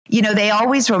they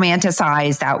always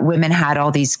romanticize that women had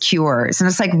all these cures. And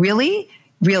it's like, really?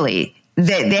 Really?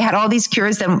 They had all these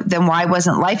cures, then why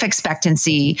wasn't life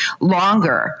expectancy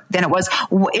longer than it was?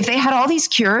 If they had all these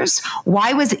cures,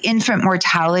 why was infant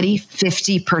mortality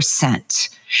 50%?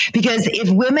 Because if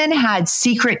women had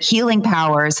secret healing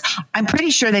powers, I'm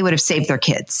pretty sure they would have saved their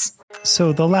kids.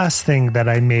 So the last thing that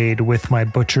I made with my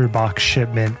Butcher Box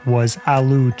shipment was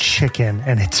aloo chicken,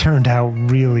 and it turned out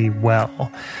really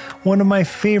well. One of my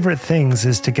favorite things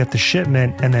is to get the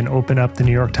shipment and then open up the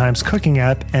New York Times cooking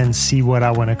app and see what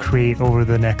I want to create over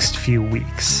the next few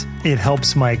weeks. It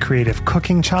helps my creative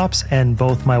cooking chops, and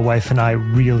both my wife and I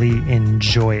really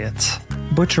enjoy it.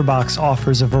 ButcherBox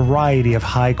offers a variety of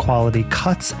high-quality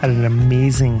cuts at an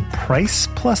amazing price,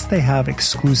 plus they have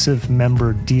exclusive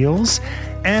member deals,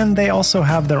 and they also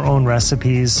have their own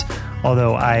recipes,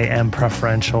 although I am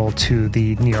preferential to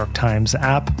the New York Times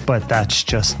app, but that's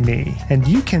just me. And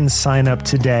you can sign up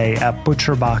today at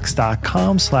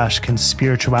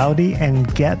butcherbox.com/conspirituality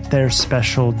and get their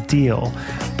special deal.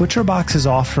 ButcherBox is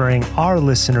offering our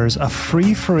listeners a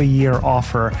free for a year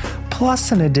offer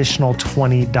plus an additional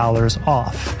 $20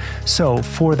 off. So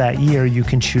for that year, you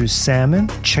can choose salmon,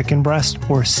 chicken breast,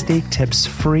 or steak tips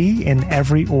free in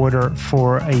every order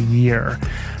for a year.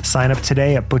 Sign up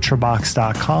today at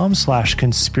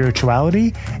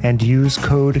butcherbox.com/conspirituality and use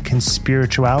code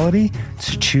conspirituality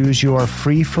to choose your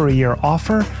free for a year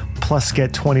offer, plus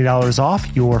get $20 off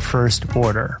your first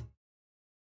order.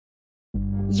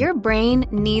 Your brain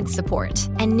needs support,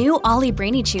 and new Ollie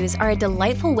Brainy Chews are a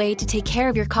delightful way to take care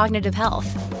of your cognitive health.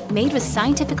 Made with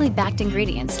scientifically backed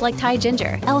ingredients like Thai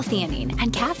ginger, L-theanine,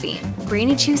 and caffeine,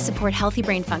 Brainy Chews support healthy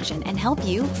brain function and help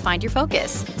you find your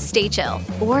focus, stay chill,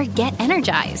 or get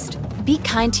energized. Be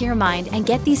kind to your mind and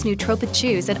get these nootropic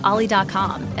chews at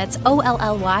ollie.com. That's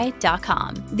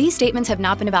OLLY.com. These statements have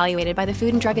not been evaluated by the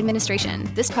Food and Drug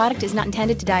Administration. This product is not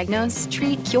intended to diagnose,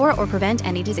 treat, cure, or prevent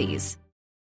any disease.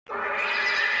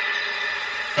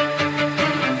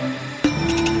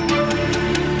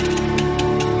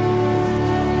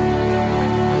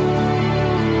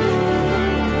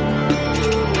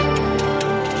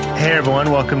 Hey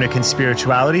everyone, welcome to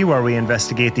Conspirituality, where we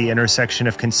investigate the intersection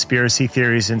of conspiracy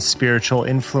theories and spiritual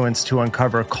influence to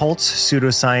uncover cults,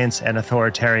 pseudoscience, and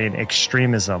authoritarian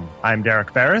extremism. I'm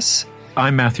Derek Barris.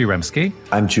 I'm Matthew Remski.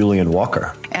 I'm Julian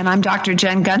Walker. And I'm Dr.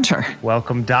 Jen Gunter.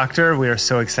 Welcome, Doctor. We are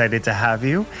so excited to have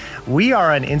you. We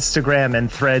are on Instagram and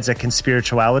Threads at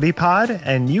Conspirituality Pod,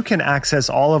 and you can access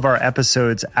all of our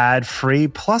episodes ad-free,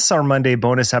 plus our Monday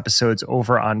bonus episodes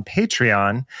over on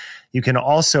Patreon. You can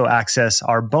also access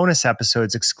our bonus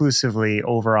episodes exclusively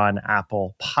over on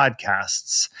Apple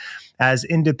Podcasts. As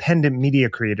independent media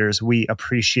creators, we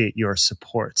appreciate your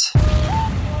support.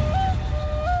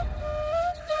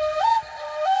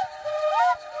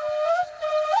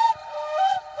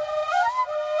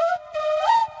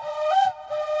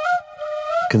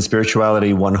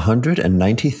 Conspirituality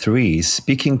 193,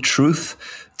 Speaking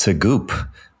Truth to GOOP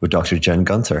with Dr. Jen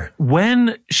Gunter.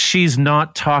 When she's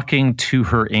not talking to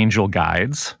her angel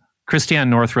guides, Christiane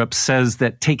Northrup says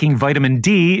that taking vitamin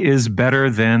D is better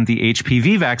than the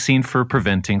HPV vaccine for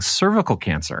preventing cervical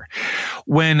cancer.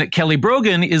 When Kelly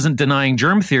Brogan isn't denying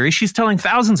germ theory, she's telling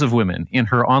thousands of women in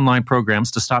her online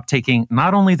programs to stop taking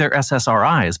not only their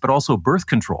SSRIs, but also birth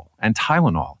control and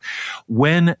Tylenol.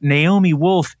 When Naomi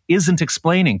Wolf isn't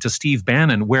explaining to Steve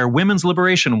Bannon where women's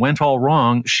liberation went all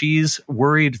wrong, she's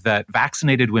worried that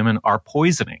vaccinated women are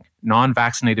poisoning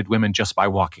non-vaccinated women just by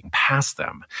walking past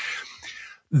them.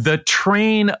 The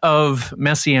train of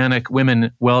messianic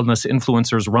women wellness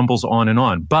influencers rumbles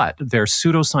on, but their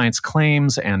pseudoscience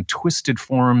claims and twisted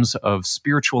forms of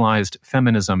spiritualized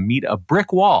feminism meet a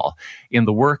brick wall in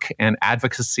the work and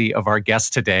advocacy of our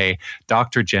guest today,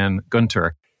 Dr. Jen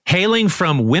Gunter. Hailing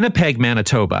from Winnipeg,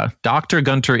 Manitoba, Dr.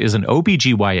 Gunter is an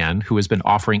OBGYN who has been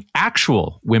offering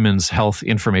actual women's health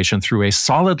information through a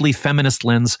solidly feminist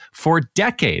lens for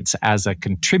decades as a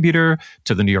contributor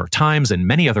to the New York Times and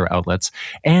many other outlets,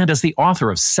 and as the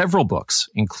author of several books,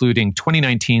 including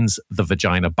 2019's The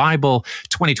Vagina Bible,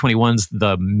 2021's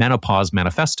The Menopause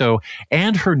Manifesto,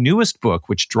 and her newest book,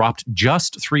 which dropped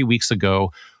just 3 weeks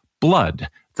ago, Blood: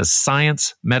 The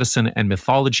Science, Medicine, and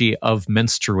Mythology of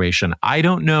Menstruation. I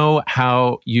don't know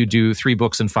how you do 3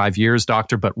 books in 5 years,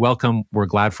 Doctor, but welcome. We're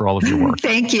glad for all of your work.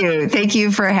 Thank you. Thank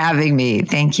you for having me.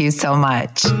 Thank you so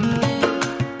much.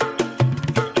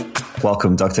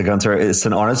 Welcome, Dr. Gunter. It's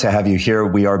an honor to have you here.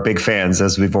 We are big fans,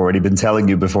 as we've already been telling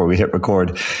you before we hit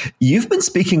record. You've been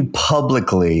speaking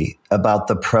publicly about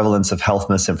the prevalence of health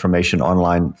misinformation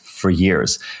online for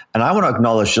years. And I want to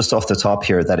acknowledge just off the top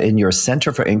here that in your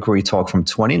Center for Inquiry talk from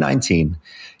 2019,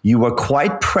 you were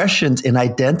quite prescient in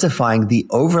identifying the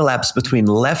overlaps between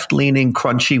left-leaning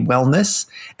crunchy wellness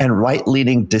and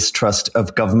right-leaning distrust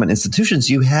of government institutions.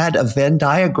 You had a Venn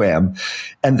diagram,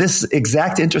 and this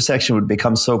exact intersection would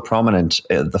become so prominent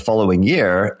the following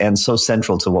year and so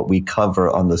central to what we cover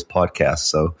on this podcast.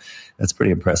 So that's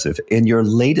pretty impressive. In your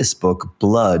latest book,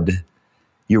 Blood,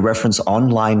 you reference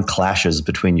online clashes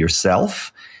between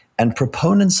yourself and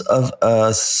proponents of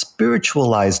a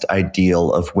spiritualized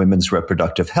ideal of women's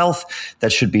reproductive health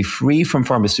that should be free from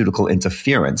pharmaceutical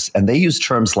interference. And they use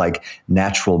terms like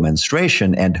natural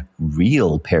menstruation and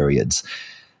real periods.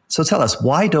 So tell us,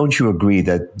 why don't you agree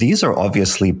that these are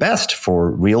obviously best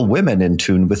for real women in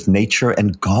tune with nature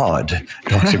and God,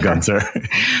 Dr. Gunter?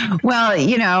 Well,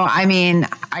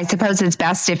 I suppose it's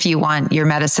best if you want your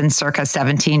medicine circa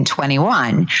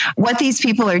 1721. What these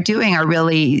people are doing are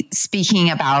really speaking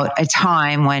about a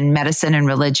time when medicine and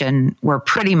religion were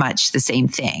pretty much the same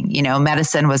thing.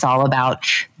 Medicine was all about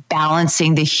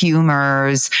balancing the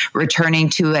humors, returning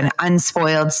to an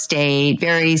unspoiled state,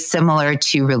 very similar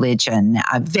to religion.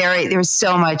 There's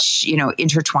so much,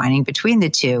 intertwining between the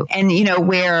two. And,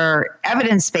 where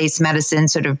evidence-based medicine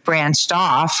sort of branched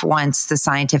off once the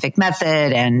scientific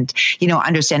method and,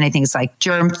 understanding things like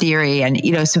germ theory and,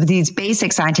 so these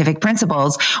basic scientific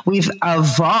principles, we've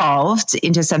evolved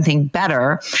into something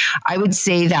better. I would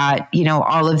say that,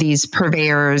 all of these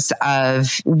purveyors of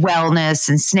wellness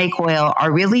and snake oil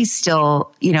are really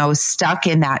still, stuck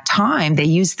in that time. They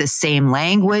use the same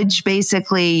language,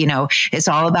 basically. It's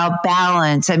all about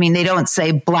balance. They don't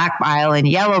say black bile and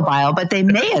yellow bile, but they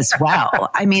may as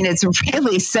well. It's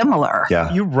really similar.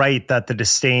 Yeah. You write that the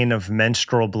disdain of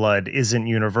menstrual blood isn't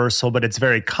universal, but it's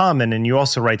very common. And you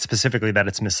also write specifically that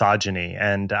it's misogyny.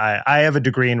 And I have a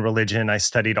degree in religion. I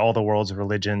studied all the world's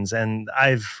religions. And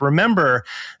I remember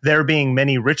there being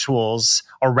many rituals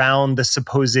around the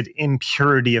supposed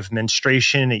impurity of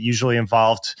menstruation. It usually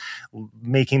involved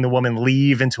making the woman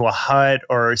leave into a hut,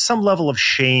 or some level of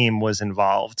shame was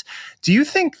involved. Do you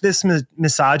think this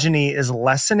misogyny is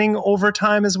lessening over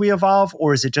time as we evolve,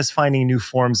 or is it just finding new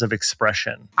forms of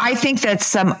expression? I think that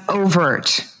some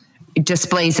overt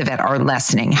displays of it are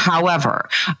lessening. However,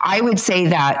 I would say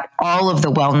that all of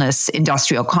the wellness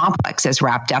industrial complex is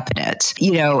wrapped up in it.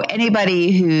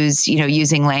 Anybody who's,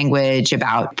 using language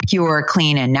about pure,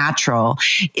 clean, and natural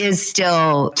is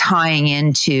still tying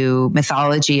into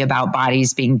mythology about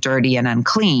bodies being dirty and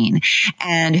unclean.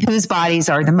 And whose bodies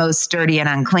are the most dirty and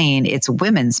unclean? It's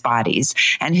women's bodies.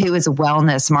 And who is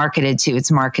wellness marketed to?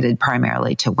 It's marketed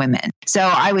primarily to women. So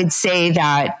I would say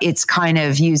that it's kind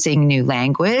of using new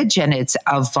language and it's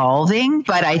evolving,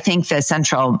 but I think the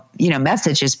central,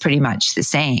 message is pretty much the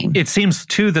same. It seems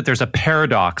too that there's a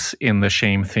paradox in the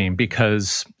shame theme,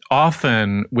 because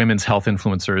often women's health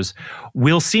influencers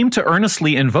will seem to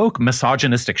earnestly invoke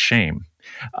misogynistic shame.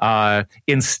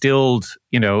 Instilled,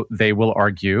 they will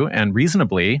argue, and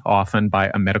reasonably often,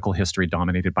 by a medical history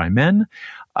dominated by men.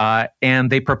 And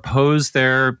they propose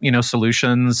their,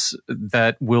 solutions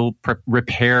that will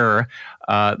repair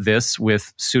this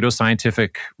with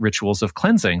pseudoscientific rituals of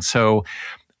cleansing. So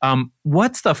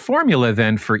what's the formula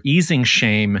then for easing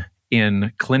shame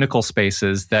in clinical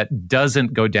spaces that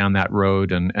doesn't go down that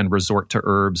road and resort to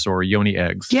herbs or yoni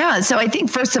eggs? Yeah. So I think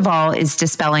first of all is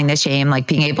dispelling the shame, like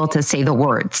being able to say the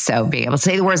words. So being able to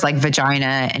say the words like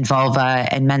vagina and vulva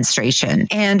and menstruation.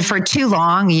 And for too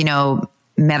long,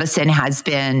 medicine has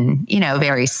been,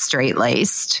 very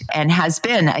straight-laced and has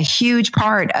been a huge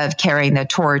part of carrying the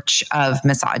torch of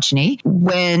misogyny.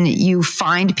 When you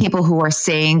find people who are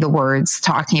saying the words,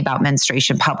 talking about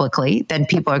menstruation publicly, then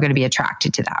people are going to be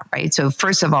attracted to that, right? So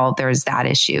first of all, there's that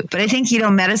issue. But I think,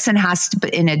 medicine has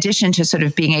to, in addition to sort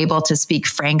of being able to speak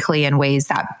frankly in ways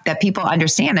that people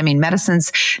understand.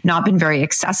 Medicine's not been very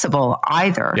accessible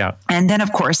either. Yeah. And then,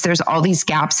 of course, there's all these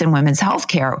gaps in women's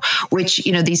healthcare, which,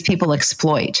 these people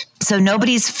exploit. So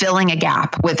nobody's filling a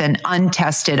gap with an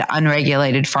untested,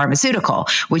 unregulated pharmaceutical,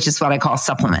 which is what I call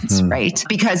supplements, right?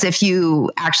 Because if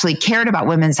you actually cared about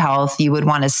women's health, you would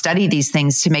want to study these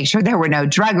things to make sure there were no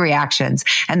drug reactions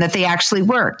and that they actually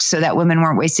worked so that women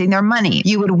weren't wasting their money.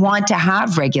 You would want to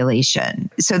have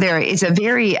regulation. So there is a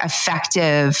very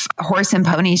effective horse and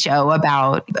pony show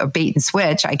about a bait and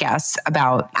switch, I guess,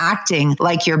 about acting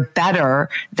like you're better,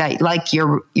 that like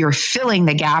you're filling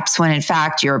the gaps when in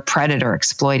fact you're a predator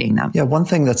exploiting them. Yeah, one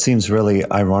thing that seems really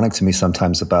ironic to me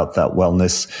sometimes about that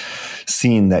wellness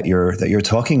scene that you're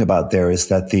talking about there is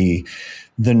that the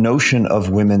notion of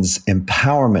women's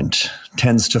empowerment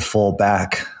tends to fall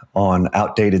back on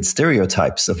outdated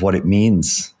stereotypes of what it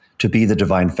means to be the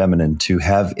divine feminine, to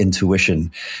have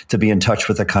intuition, to be in touch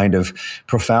with a kind of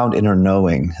profound inner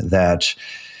knowing that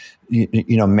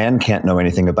men can't know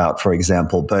anything about, for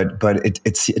example. But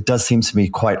it does seem to me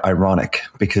quite ironic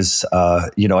because I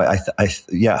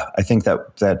think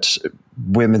that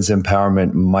women's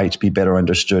empowerment might be better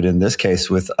understood in this case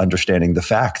with understanding the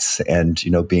facts and,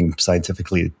 being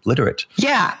scientifically literate.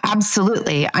 Yeah,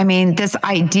 absolutely. I mean, this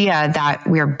idea that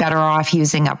we're better off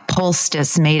using a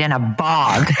poultice made in a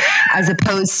bog as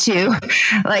opposed to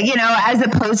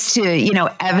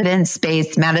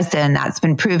evidence-based medicine that's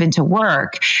been proven to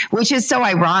work, which is so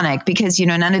ironic because,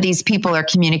 none of these people are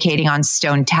communicating on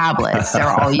stone tablets. They're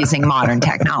all using modern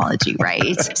technology,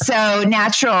 right? So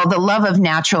the love of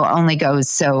natural only goes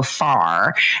so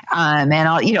far. And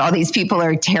all these people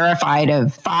are terrified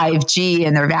of 5G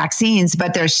and their vaccines,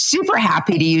 but they're super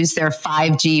happy to use their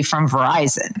 5G from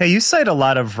Verizon. Hey, you cite a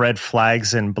lot of red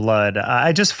flags in blood.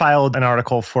 I just filed an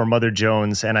article for Mother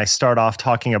Jones, and I start off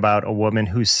talking about a woman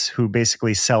who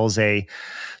basically sells a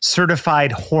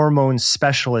certified hormone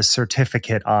specialist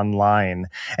certificate online.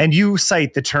 And you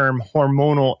cite the term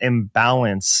hormonal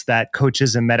imbalance that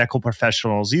coaches and medical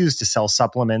professionals use to sell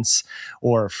supplements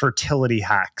or fertility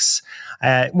hacks.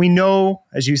 We know,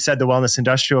 as you said, the wellness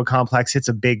industrial complex, it's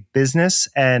a big business,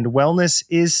 and wellness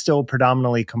is still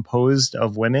predominantly composed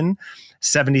of women.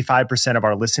 75% of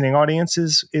our listening audience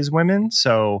is women.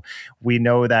 So we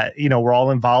know that, we're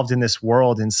all involved in this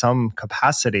world in some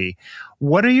capacity.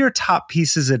 What are your top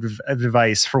pieces of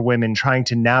advice for women trying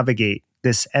to navigate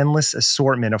this endless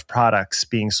assortment of products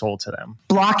being sold to them?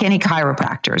 Block any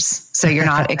chiropractors so you're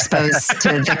not exposed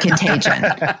to the contagion.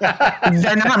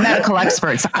 They're not medical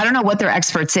experts. I don't know what they're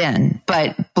experts in,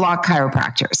 but block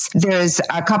chiropractors. There's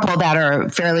a couple that are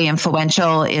fairly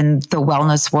influential in the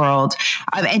wellness world,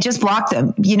 and just block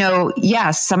them.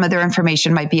 Yes, some of their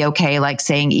information might be okay, like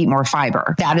saying eat more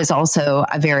fiber. That is also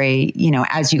a very,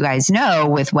 as you guys know,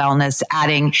 with wellness,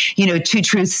 adding, two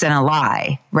truths and a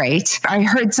lie, right? I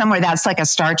heard somewhere that's like a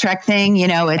Star Trek thing,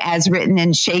 as written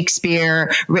in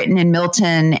Shakespeare, written in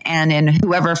Milton, and in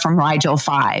whoever from Rigel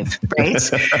 5, right?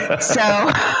 So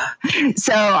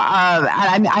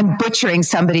I'm butchering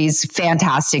somebody's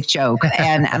fantastic joke,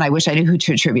 and I wish I knew who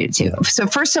to attribute it to. So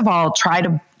first of all, try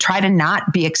to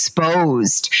not be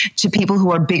exposed to people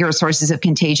who are bigger sources of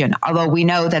contagion. Although we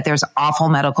know that there's awful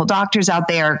medical doctors out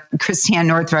there, Christiane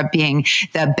Northrup being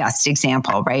the best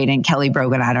example, right? And Kelly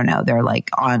Brogan, I don't know, they're like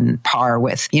on par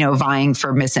with, vying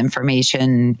for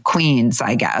misinformation queens,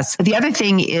 I guess. The other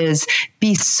thing is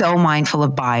be so mindful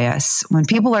of bias. When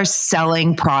people are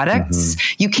selling products,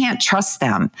 you can't trust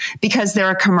them because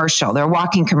they're a commercial. They're a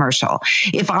walking commercial.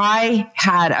 If I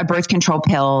had a birth control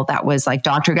pill that was like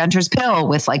Dr. Gunter's pill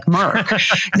with like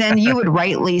Merck, then you would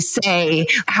rightly say,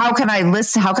 how can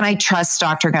I trust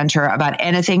Dr. Gunter about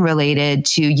anything related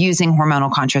to using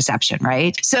hormonal contraception,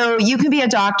 right? So you can be a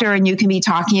doctor and you can be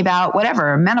talking about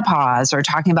whatever, menopause or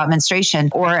talking about menstruation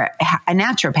or a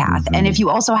naturopath. And if you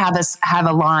also have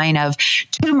a line of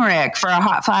turmeric for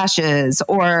hot flashes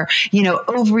or,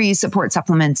 ovary support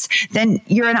supplements, then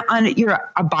you're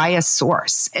a biased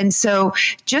source. And so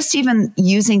just even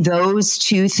using those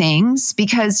two things,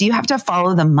 because you have to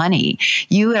follow the money.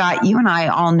 You and I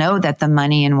all know that the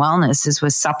money in wellness is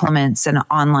with supplements and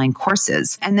online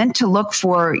courses. And then to look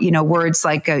for, words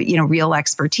like, real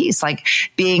expertise, like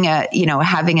being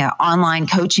having an online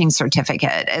coaching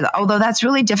certificate. Although that's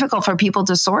really difficult for people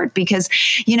to sort because,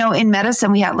 in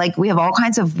medicine, we have all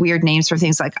kinds of weird names for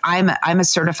things like I'm a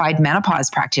certified menopause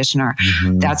practitioner.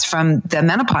 That's from the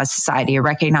Menopause Society, a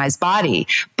recognized body.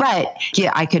 But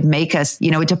I could make a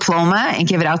diploma and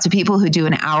give it out to people who do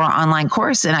an hour online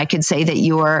course. And I could say that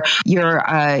you're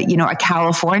a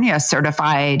California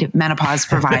certified menopause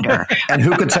provider. And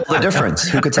who could tell the difference?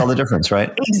 Who could tell the difference,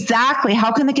 right? Exactly.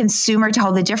 How can the consumer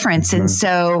tell the difference? And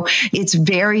so it's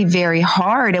very, very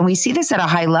hard. And we see this at a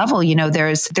high level.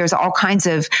 There's all kinds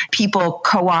of people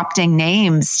co-opting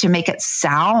names to make it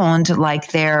sound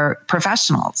like they're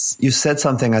professionals. You said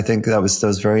something I think that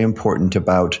was very important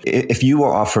about if you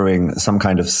were offering some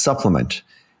kind of supplement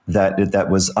that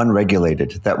was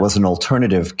unregulated, that was an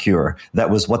alternative cure, that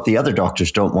was what the other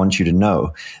doctors don't want you to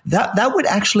know, that would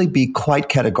actually be quite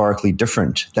categorically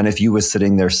different than if you were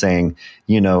sitting there saying,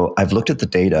 I've looked at the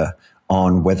data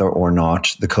on whether or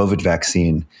not the COVID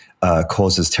vaccine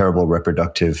causes terrible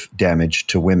reproductive damage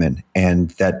to women,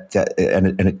 and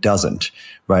it doesn't,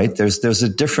 right? There's a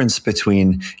difference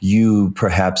between you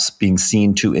perhaps being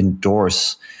seen to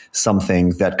endorse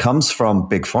something that comes from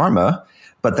big pharma,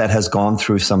 but that has gone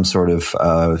through some sort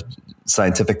of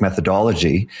scientific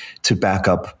methodology to back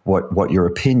up what your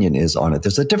opinion is on it.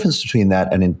 There's a difference between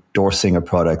that and endorsing a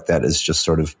product that is just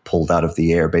sort of pulled out of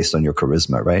the air based on your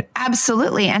charisma, right?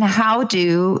 Absolutely. And how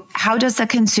does the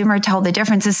consumer tell the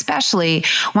difference, especially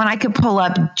when I could pull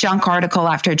up junk article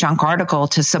after junk article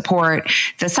to support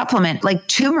the supplement, like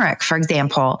turmeric, for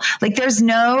example. Like there's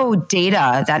no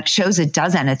data that shows it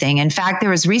does anything. In fact, there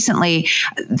was recently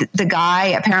the guy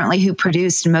apparently who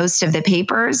produced most of the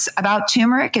papers about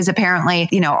turmeric is apparently,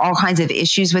 all kinds of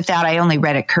issues with that. I only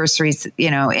read it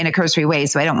in a cursory way,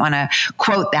 so I don't want to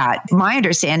quote that. My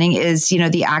understanding is,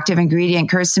 the active ingredient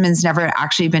curcumin's never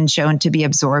actually been shown to be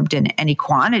absorbed in any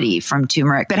quantity from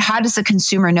turmeric. But how does the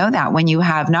consumer know that when you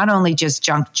have not only just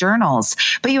junk journals,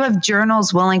 but you have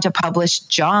journals willing to publish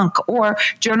junk or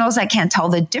journals that can't tell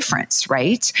the difference,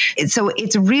 right? So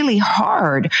it's really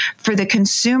hard for the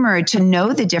consumer to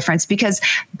know the difference because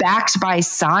backed by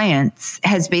science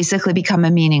has basically become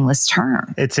a meaningless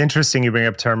term. It's interesting you bring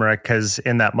up turmeric because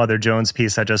in that Mother Jones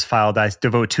piece I just filed, I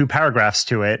devote 2 paragraphs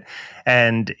to it.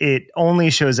 And it only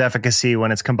shows efficacy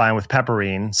when it's combined with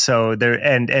pepperine. So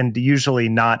and usually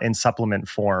not in supplement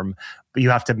form, but you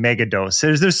have to mega dose.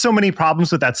 There's so many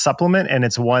problems with that supplement, and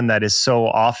it's one that is so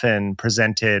often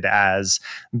presented as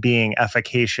being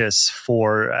efficacious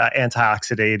for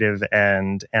antioxidative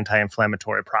and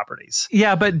anti-inflammatory properties.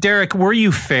 Yeah, but Derek, were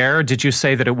you fair? Did you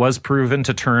say that it was proven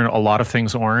to turn a lot of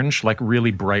things orange, like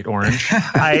really bright orange?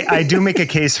 I do make a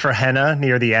case for henna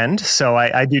near the end, so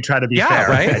I do try to be fair.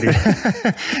 Right? I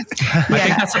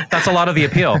think that's a lot of the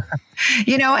appeal.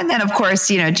 And then of course,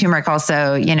 turmeric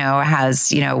also,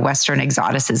 has, Western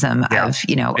exoticism of,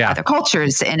 other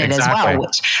cultures in it as well,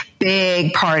 which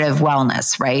big part of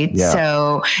wellness, right? Yeah.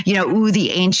 So, the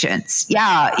ancients,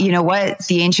 the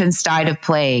ancients died of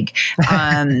plague. They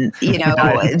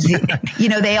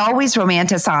always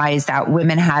romanticize that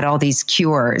women had all these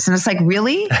cures. And it's like,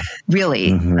 really?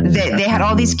 Mm-hmm. They had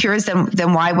all these cures,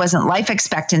 then why wasn't life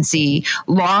expectancy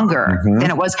longer than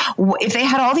it was? If they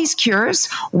had all these cures,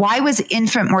 why was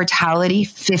infant mortality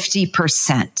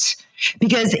 50%?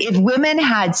 Because if women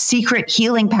had secret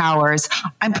healing powers,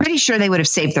 I'm pretty sure they would have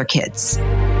saved their kids.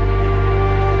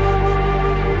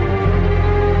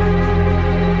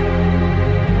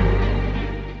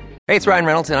 Hey, it's Ryan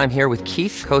Reynolds, and I'm here with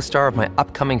Keith, co-star of my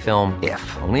upcoming film,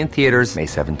 If, only in theaters May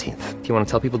 17th. Do you want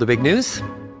to tell people the big news?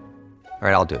 All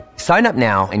right, I'll do it. Sign up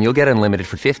now and you'll get unlimited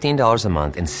for $15 a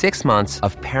month and 6 months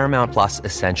of Paramount Plus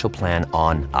Essential Plan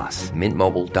on us.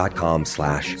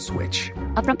 MintMobile.com/switch.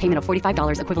 Upfront payment of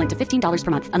 $45 equivalent to $15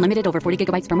 per month. Unlimited over 40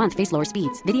 gigabytes per month. Face lower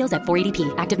speeds. Videos at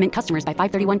 480p. Active Mint customers by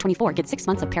 531.24 get 6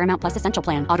 months of Paramount Plus Essential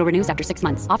Plan. Auto renews after 6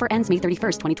 months. Offer ends May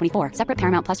 31st, 2024. Separate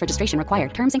Paramount Plus registration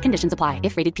required. Terms and conditions apply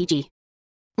if rated PG.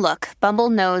 Look, Bumble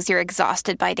knows you're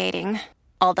exhausted by dating.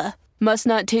 All the must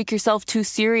not take yourself too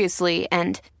seriously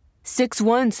and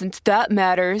 6'1" since that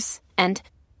matters. And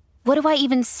what do I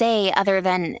even say other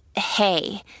than,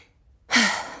 hey?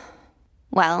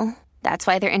 Well, that's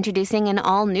why they're introducing an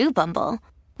all-new Bumble.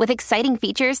 With exciting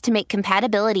features to make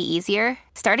compatibility easier,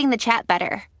 starting the chat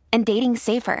better, and dating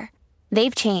safer.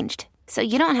 They've changed, so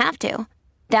you don't have to.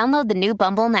 Download the new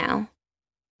Bumble now.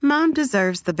 Mom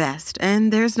deserves the best,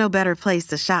 and there's no better place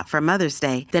to shop for Mother's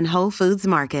Day than Whole Foods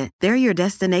Market. They're your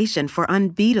destination for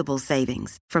unbeatable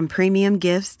savings, from premium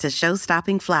gifts to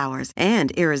show-stopping flowers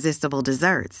and irresistible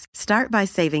desserts. Start by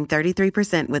saving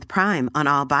 33% with Prime on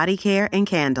all body care and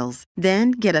candles.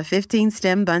 Then get a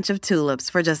 15-stem bunch of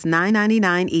tulips for just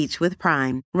 $9.99 each with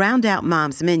Prime. Round out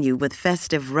Mom's menu with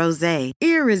festive rosé,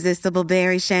 irresistible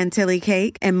berry chantilly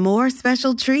cake, and more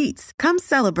special treats. Come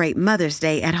celebrate Mother's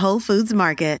Day at Whole Foods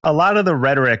Market. A lot of the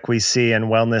rhetoric we see in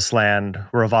wellness land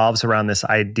revolves around this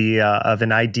idea of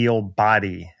an ideal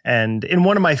body. And in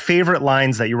one of my favorite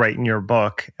lines that you write in your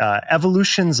book,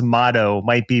 evolution's motto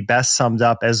might be best summed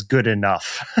up as good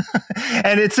enough.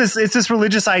 And it's this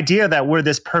religious idea that we're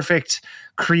this perfect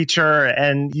creature.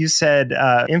 And you said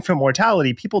infant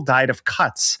mortality, people died of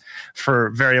cuts for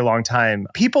a very long time.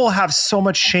 People have so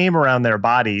much shame around their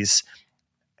bodies,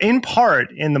 in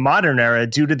part in the modern era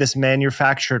due to this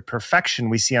manufactured perfection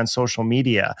we see on social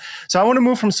media. So I want to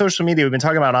move from social media, we've been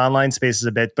talking about online spaces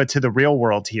a bit, but to the real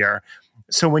world here.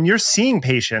 So when you're seeing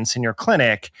patients in your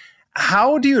clinic,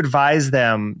 how do you advise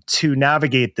them to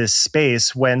navigate this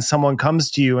space when someone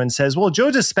comes to you and says, well, Joe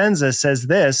Dispenza says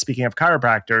this, speaking of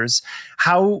chiropractors,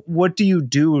 what do you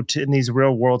do in these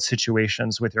real world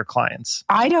situations with your clients?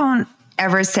 I don't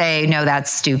ever say, no,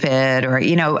 that's stupid, or,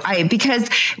 because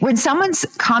when someone's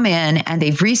come in and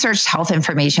they've researched health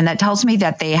information, that tells me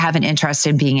that they have an interest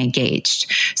in being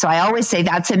engaged. So I always say,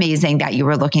 that's amazing that you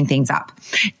were looking things up.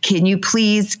 Can you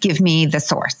please give me the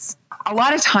source? a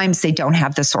lot of times they don't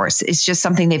have the source. It's just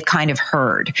something they've kind of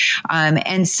heard.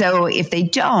 And so if they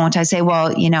don't, I say,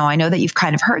 well, I know that you've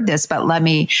kind of heard this, but let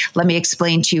me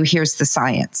explain to you, here's the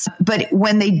science. But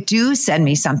when they do send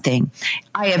me something,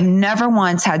 I have never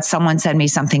once had someone send me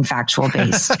something factual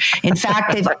based. In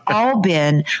fact, they've all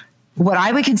been what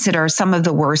I would consider some of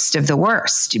the worst,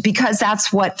 because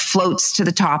that's what floats to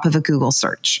the top of a Google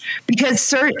search. Because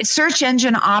search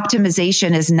engine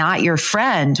optimization is not your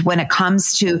friend when it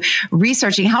comes to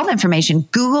researching health information.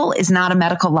 Google is not a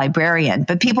medical librarian,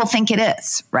 but people think it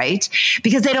is, right?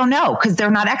 Because they don't know, because they're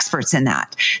not experts in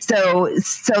that. So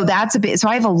that's so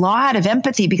I have a lot of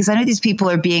empathy, because I know these people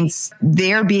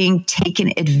they're being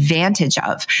taken advantage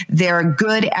of. Their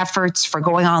good efforts for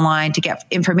going online to get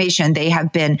information, they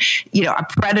have been, a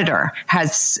predator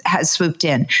has swooped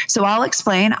in. So I'll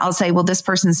explain. I'll say, well, this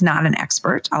person's not an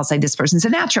expert. I'll say this person's a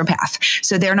naturopath.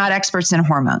 So they're not experts in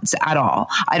hormones at all.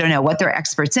 I don't know what they're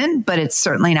experts in, but it's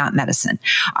certainly not medicine.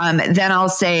 Then I'll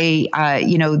say,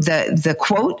 the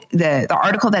quote, the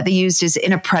article that they used is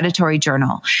in a predatory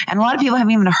journal. And a lot of people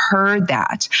haven't even heard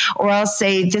that. Or I'll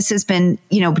say, this has been,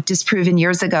 disproven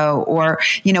years ago. Or,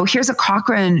 here's a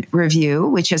Cochrane review,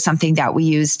 which is something that we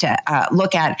use to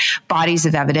look at bodies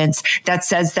of evidence that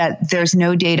says that there's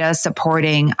no data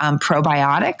supporting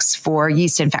probiotics for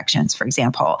yeast infections, for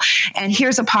example. And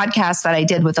here's a podcast that I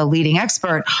did with a leading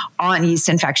expert on yeast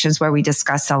infections where we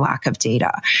discuss the lack of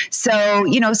data. So,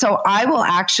 so I will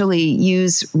actually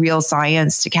use real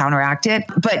science to counteract it,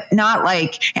 but not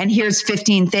like, and here's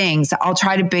 15 things. I'll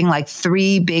try to bring like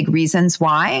 3 big reasons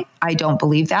why I don't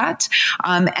believe that.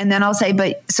 And then I'll say,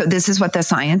 but so this is what the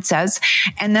science says.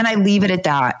 And then I leave it at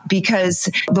that, because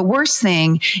the worst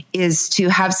thing is to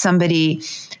have somebody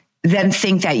then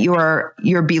think that you're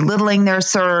belittling their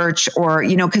search, or,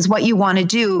 because what you want to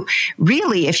do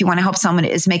really, if you want to help someone,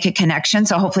 is make a connection.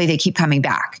 So hopefully they keep coming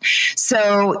back.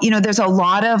 So, there's a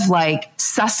lot of like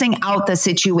sussing out the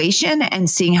situation and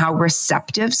seeing how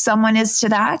receptive someone is to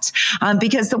that.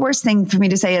 Because the worst thing for me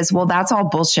to say is, well, that's all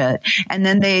bullshit. And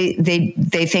then they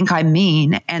think I'm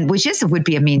mean, and would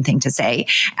be a mean thing to say.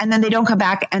 And then they don't come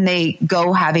back and they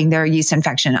go having their yeast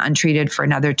infection untreated for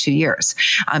another 2 years,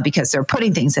 because they're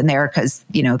putting things in there because,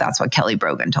 that's what Kelly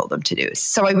Brogan told them to do.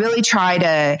 So I really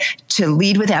try to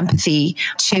lead with empathy,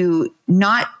 to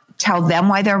not tell them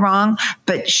why they're wrong,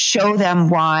 but show them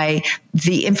why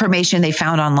the information they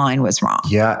found online was wrong.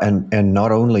 Yeah, and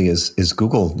not only is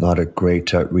Google not a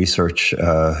great research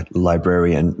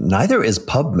librarian, neither is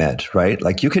PubMed, right?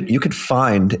 Like you could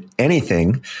find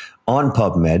anything on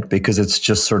PubMed because it's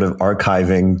just sort of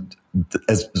archiving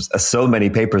as so many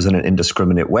papers in an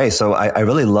indiscriminate way. So I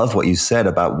really love what you said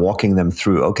about walking them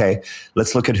through. Okay,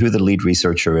 let's look at who the lead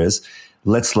researcher is.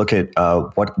 Let's look at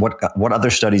what other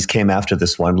studies came after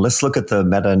this one. Let's look at the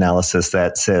meta-analysis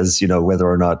that says, whether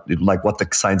or not, like, what the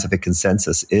scientific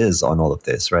consensus is on all of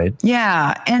this, right?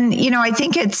 Yeah. And, I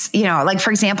think it's, like, for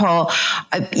example,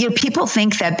 people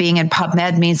think that being in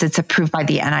PubMed means it's approved by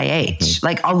the NIH,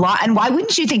 like a lot. And why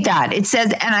wouldn't you think that? It says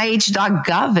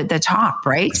NIH.gov at the top,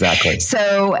 right? Exactly.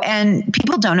 So, and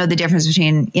people don't know the difference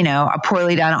between, a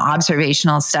poorly done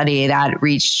observational study that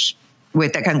reached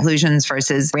with the conclusions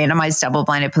versus randomized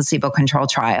double-blinded placebo-controlled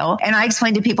trial. And I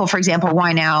explained to people, for example,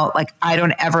 why now, like, I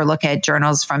don't ever look at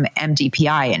journals from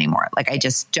MDPI anymore. Like, I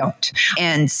just don't.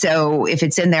 And so if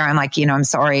it's in there, I'm like, I'm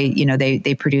sorry,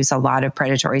 they produce a lot of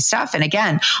predatory stuff. And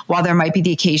again, while there might be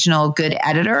the occasional good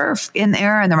editor in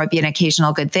there, and there might be an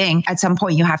occasional good thing, at some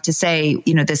point you have to say,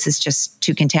 this is just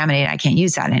too contaminated. I can't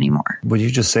use that anymore. Would you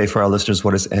just say for our listeners,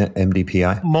 what is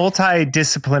MDPI?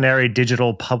 Multidisciplinary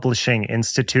Digital Publishing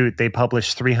Institute. They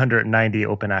publish 390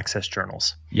 open access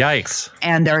journals. Yikes.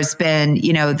 And there's been,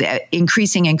 the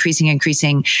increasing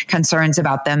concerns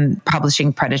about them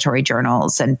publishing predatory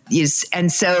journals. And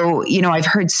so, I've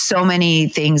heard so many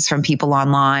things from people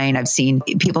online. I've seen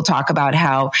people talk about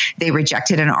how they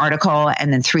rejected an article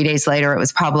and then 3 days later it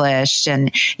was published.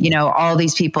 And, all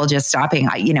these people just stopping.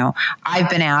 I've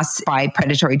been asked by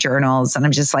predatory journals, and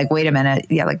I'm just like, wait a minute.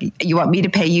 Yeah, like, you want me to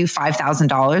pay you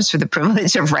 $5,000 for the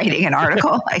privilege of writing an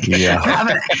article? Like, yeah. have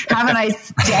a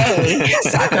nice day,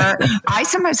 sucker. I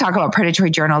sometimes talk about predatory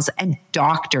journals and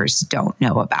doctors don't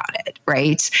know about it,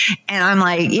 right? And I'm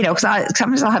like, because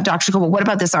sometimes I'll have doctors go, well, what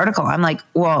about this article? I'm like,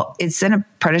 well, it's in a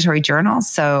predatory journal,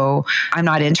 so I'm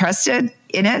not interested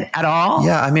in it at all.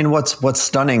 Yeah, I mean, what's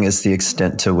stunning is the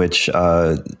extent to which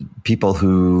people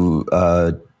who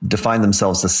define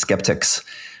themselves as skeptics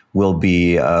will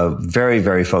be very,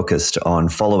 very focused on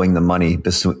following the money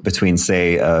between,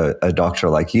 say, a doctor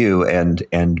like you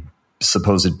and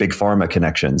supposed big pharma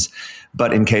connections.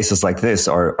 But in cases like this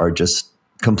are just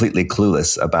completely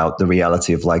clueless about the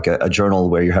reality of like a journal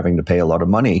where you're having to pay a lot of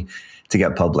money to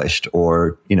get published,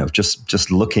 or,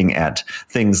 just looking at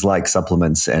things like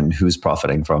supplements and who's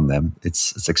profiting from them.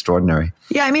 It's extraordinary.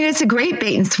 Yeah. I mean, it's a great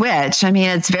bait and switch. I mean,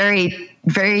 it's very,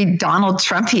 very Donald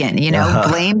Trumpian,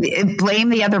 blame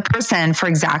the other person for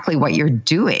exactly what you're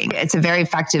doing. It's a very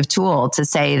effective tool to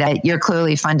say that you're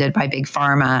clearly funded by big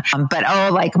pharma. But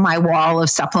like my wall of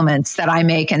supplements that I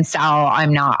make and sell,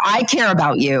 I'm not. I care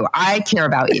about you.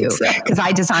 Because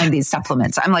I designed these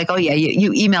supplements. I'm like, oh yeah,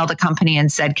 you emailed a company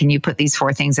and said, can you put these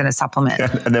 4 things in a supplement?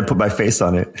 And then put my face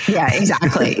on it. Yeah,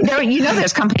 exactly.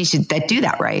 There's companies that do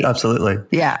that, right? Absolutely.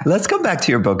 Yeah. Let's come back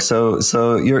to your book.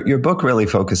 So your book really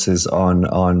focuses on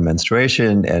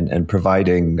menstruation and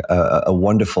providing a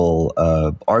wonderful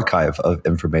archive of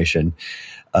information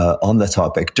on the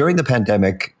topic. During the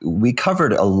pandemic, we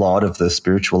covered a lot of the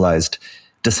spiritualized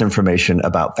disinformation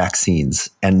about vaccines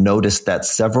and noticed that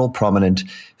several prominent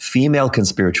female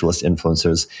conspiritualist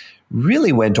influencers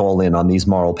really went all in on these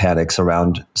moral panics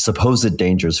around supposed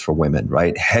dangers for women,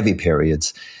 right? Heavy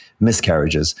periods,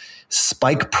 miscarriages,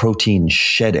 spike protein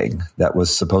shedding that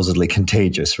was supposedly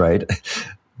contagious, right?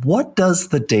 What does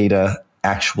the data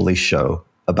actually show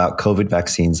about COVID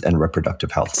vaccines and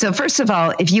reproductive health? So first of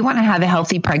all, if you want to have a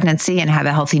healthy pregnancy and have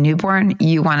a healthy newborn,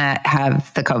 you want to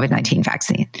have the COVID-19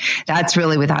 vaccine. That's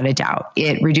really without a doubt.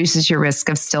 It reduces your risk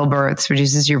of stillbirths,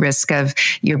 reduces your risk of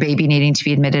your baby needing to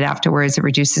be admitted afterwards. It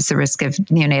reduces the risk of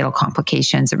neonatal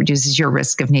complications. It reduces your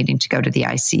risk of needing to go to the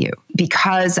ICU.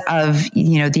 Because of,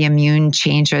 the immune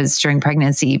changes during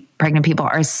pregnancy, pregnant people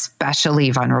are especially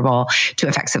vulnerable to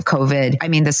effects of COVID. I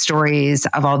mean, the stories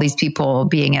of all these people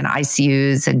being in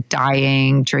ICUs and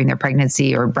dying during their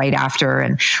pregnancy or right after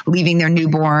and leaving their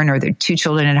newborn or their 2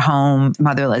 children at home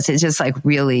motherless. It's just like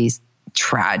really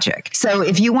tragic. So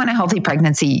if you want a healthy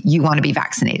pregnancy, you want to be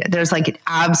vaccinated. There's like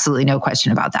absolutely no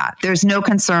question about that. There's no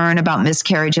concern about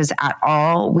miscarriages at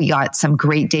all. We got some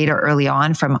great data early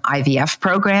on from IVF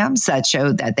programs that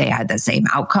showed that they had the same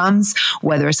outcomes,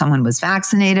 whether someone was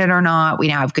vaccinated or not. We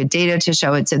now have good data to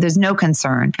show it. So there's no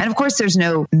concern. And of course, there's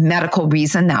no medical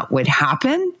reason that would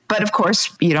happen. But of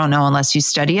course, you don't know unless you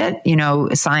study it.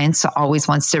 Science always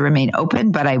wants to remain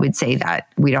open, but I would say that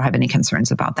we don't have any concerns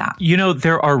about that.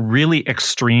 There are really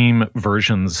extreme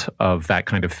versions of that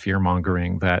kind of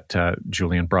fear-mongering that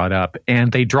Julian brought up,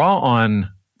 and they draw on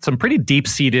some pretty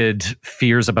deep-seated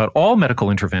fears about all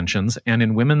medical interventions, and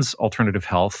in women's alternative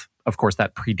health, of course,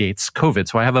 that predates COVID.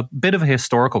 So I have a bit of a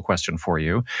historical question for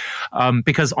you,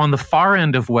 because on the far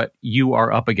end of what you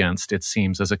are up against, it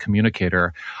seems, as a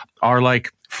communicator, are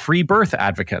like free birth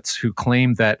advocates who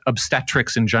claim that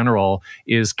obstetrics in general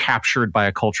is captured by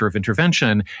a culture of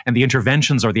intervention, and the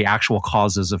interventions are the actual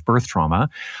causes of birth trauma.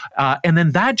 And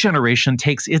then that generation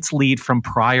takes its lead from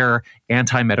prior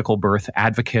anti-medical birth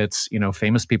advocates,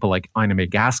 famous people like Ina May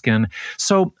Gaskin.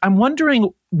 So I'm wondering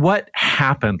what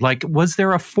happened. Like, was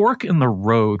there a fork in the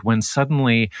road when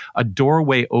suddenly a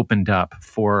doorway opened up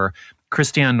for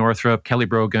Christiane Northrup, Kelly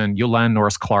Brogan, Yolande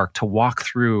Norris-Clarke to walk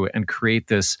through and create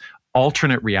this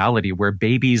alternate reality where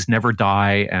babies never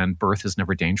die and birth is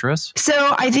never dangerous?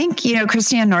 So I think,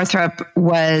 Christiane Northrup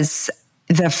was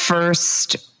the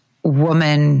first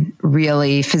woman,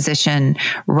 really, physician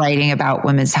writing about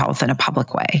women's health in a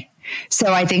public way.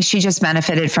 So I think she just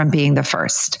benefited from being the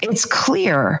first. It's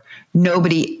clear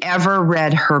nobody ever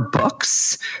read her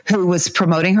books who was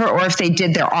promoting her, or if they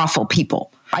did, they're awful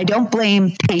people. I don't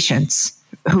blame patients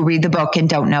who read the book and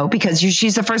don't know, because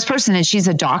she's the first person and she's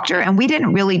a doctor. And we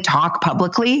didn't really talk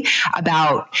publicly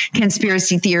about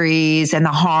conspiracy theories and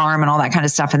the harm and all that kind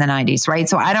of stuff in the 90s, right?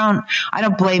 So I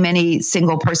don't blame any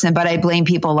single person, but I blame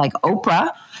people like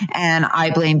Oprah, and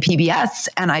I blame PBS,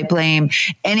 and I blame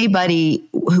anybody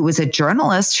who was a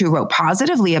journalist who wrote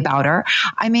positively about her.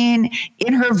 I mean,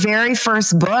 in her very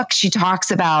first book, she talks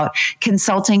about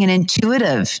consulting an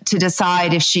intuitive to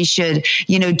decide if she should,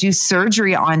 do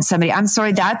surgery on somebody. I'm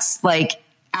sorry, that's like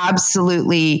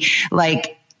absolutely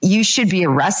like, you should be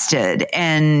arrested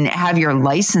and have your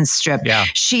license stripped. Yeah.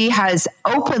 She has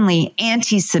openly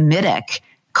anti-Semitic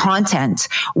content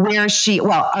where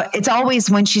it's always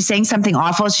when she's saying something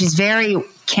awful, she's very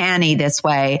canny this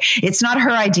way. It's not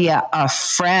her idea. A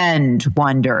friend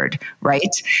wondered,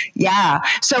 right? Yeah.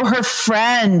 So her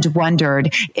friend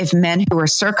wondered if men who are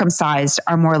circumcised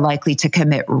are more likely to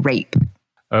commit rape.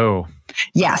 Oh.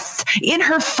 Yes. In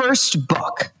her first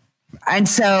book. And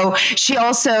so she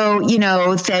also,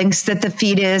 thinks that the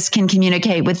fetus can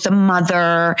communicate with the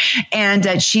mother, and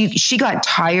that she got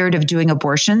tired of doing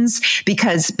abortions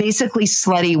because basically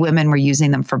slutty women were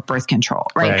using them for birth control,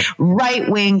 right?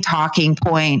 Right-wing talking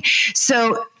point.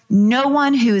 So No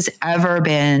one who's ever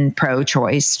been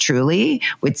pro-choice truly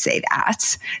would say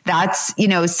that. That's,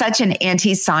 such an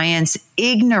anti-science,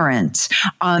 ignorant,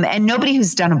 and nobody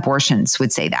who's done abortions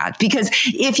would say that, because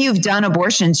if you've done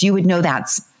abortions, you would know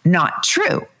that's not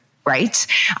true. Right.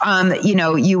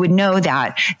 You would know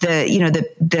that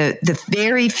the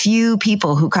very few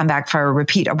people who come back for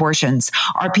repeat abortions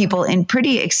are people in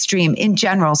pretty extreme, in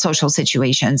general, social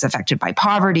situations affected by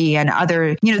poverty and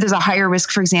other, there's a higher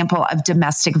risk, for example, of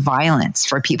domestic violence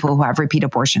for people who have repeat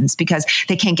abortions because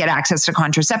they can't get access to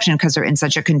contraception because they're in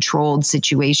such a controlled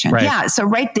situation. Right. Yeah. So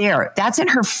right there, that's in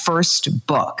her first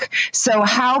book. So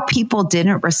how people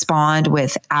didn't respond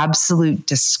with absolute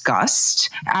disgust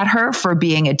at her for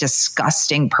being a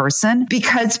disgusting person,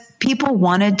 because people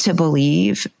wanted to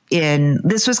believe in,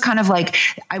 this was kind of like,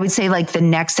 I would say like the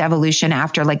next evolution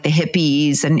after like the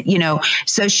hippies. And,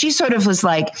 so she sort of was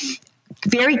like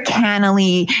very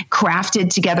cannily crafted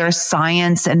together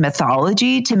science and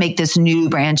mythology to make this new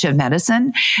branch of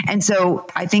medicine. And so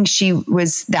I think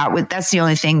that's the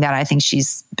only thing that I think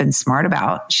she's been smart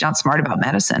about. She's not smart about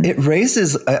medicine. It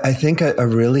raises, I think, a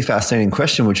really fascinating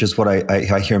question, which is what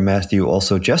I hear Matthew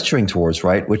also gesturing towards,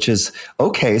 right? Which is,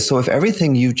 okay, so if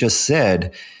everything you just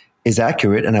said is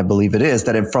accurate, and I believe it is,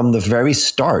 that from the very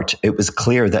start, it was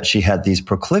clear that she had these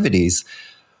proclivities,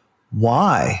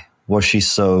 why was she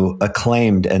so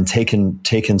acclaimed and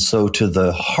taken so to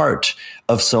the heart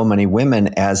of so many women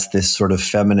as this sort of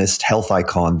feminist health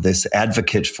icon, this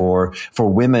advocate for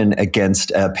women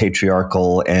against a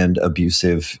patriarchal and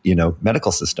abusive,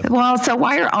 medical system? Well, so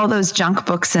why are all those junk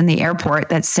books in the airport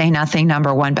that say nothing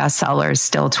 #1 bestsellers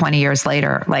still 20 years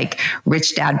later, like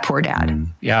Rich Dad, Poor Dad?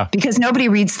 Yeah. Because nobody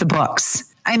reads the books.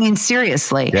 I mean,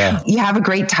 seriously, You have a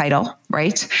great title,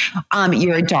 right?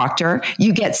 You're a doctor.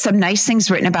 You get some nice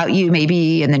things written about you,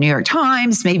 maybe in the New York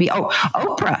Times, maybe,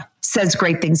 Oprah says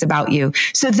great things about you.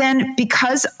 So then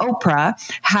because Oprah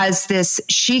has this,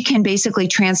 she can basically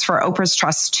transfer Oprah's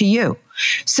trust to you.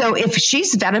 So if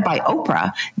she's vetted by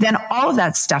Oprah, then all of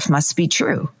that stuff must be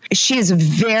true. She is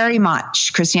very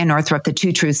much Christiane Northrup, the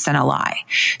two truths and a lie.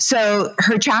 So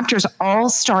her chapters all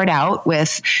start out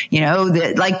with,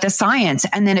 the science,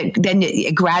 and then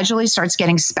it gradually starts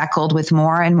getting speckled with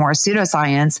more and more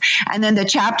pseudoscience. And then the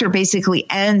chapter basically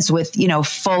ends with,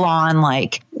 full on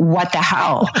like, what the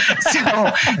hell?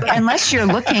 So unless you're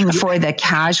looking for the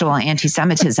casual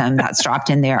anti-Semitism that's dropped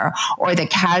in there, or the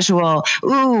casual,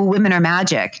 ooh, women are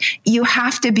magic, you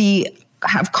have to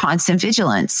have constant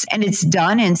vigilance. And it's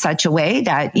done in such a way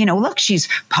that, look, she's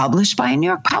published by a New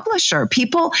York publisher.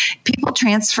 People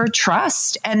transfer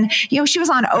trust. And, she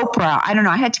was on Oprah. I don't know.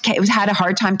 I had a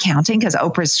hard time counting because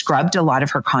Oprah scrubbed a lot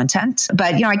of her content.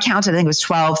 But, I counted, I think it was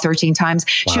 12, 13 times.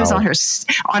 Wow. She was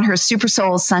on her Super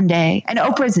Soul Sunday. And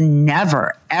Oprah's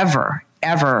never,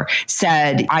 ever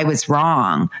said I was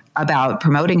wrong about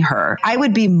promoting her. I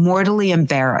would be mortally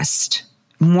embarrassed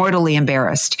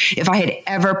if I had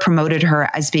ever promoted her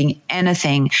as being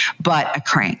anything but a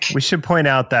crank. We should point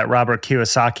out that Robert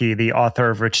Kiyosaki, the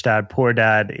author of Rich Dad, Poor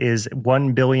Dad, is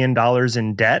 $1 billion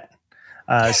in debt.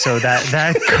 So that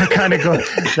kind of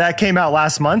that came out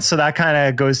last month. So that kind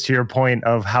of goes to your point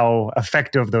of how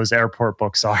effective those airport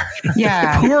books are.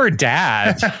 Yeah. Poor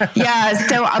dad. Yeah.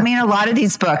 So, I mean, a lot of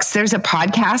these books, there's a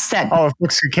podcast that. Oh, if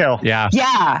books could kill. Yeah.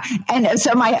 Yeah. And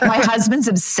so my husband's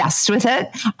obsessed with it.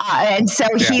 And so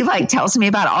he tells me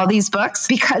about all these books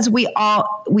because we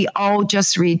all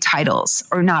just read titles,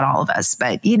 or not all of us,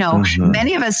 but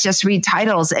many of us just read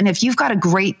titles. And if you've got a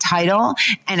great title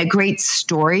and a great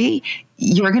story,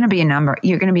 you're going to be a New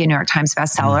York Times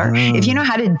bestseller. Mm-hmm. If you know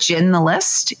how to gin the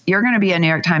list, you're going to be a New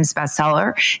York Times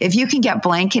bestseller. If you can get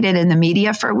blanketed in the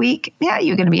media for a week,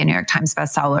 you're going to be a New York Times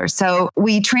bestseller. So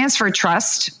we transfer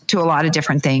trust to a lot of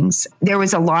different things. There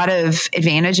was a lot of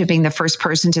advantage of being the first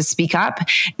person to speak up.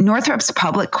 Northrup's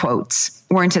public quotes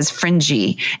weren't as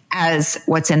fringy as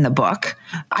what's in the book.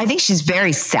 I think she's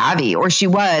very savvy, or she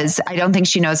was. I don't think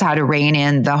she knows how to rein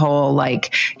in the whole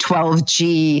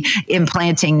 12G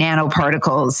implanting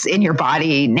nanoparticles in your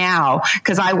body now.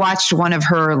 Because I watched one of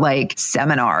her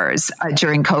seminars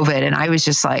during COVID, and I was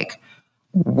just like,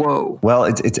 whoa. Well,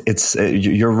 it's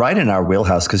you're right in our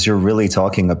wheelhouse, because you're really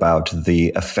talking about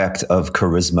the effect of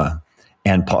charisma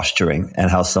and posturing,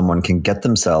 and how someone can get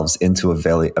themselves into a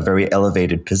very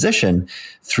elevated position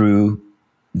through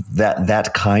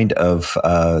that kind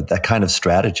of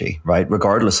strategy, right?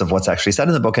 Regardless of what's actually said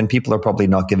in the book, and people are probably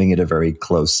not giving it a very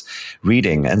close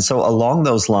reading. And so along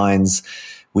those lines,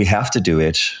 we have to do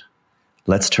it.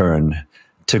 Let's turn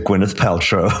to Gwyneth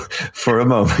Paltrow for a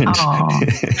moment.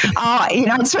 I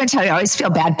just want to tell you, I always feel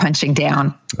bad punching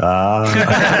down. Well,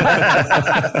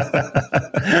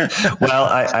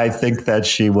 I think that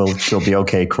she'll be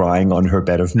okay crying on her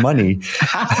bed of money.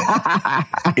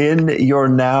 In your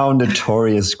now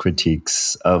notorious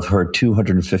critiques of her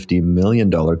 $250 million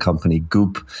company,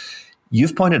 GOOP,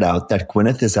 you've pointed out that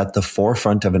Gwyneth is at the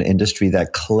forefront of an industry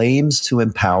that claims to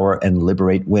empower and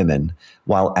liberate women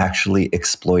while actually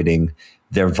exploiting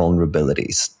their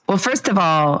vulnerabilities. Well, first of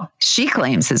all, she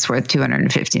claims it's worth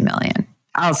 $250 million.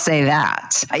 I'll say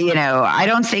that. I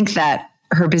don't think that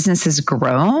her business has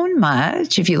grown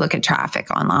much if you look at traffic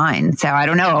online. So I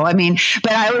don't know.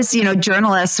 But I always,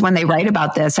 journalists, when they write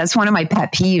about this, that's one of my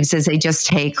pet peeves is they just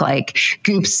take like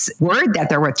Goop's word that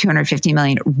they're worth $250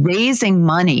 million. Raising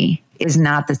money is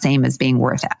not the same as being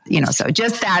worth it. So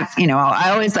just that, I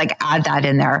always add that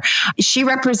in there. She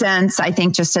represents, I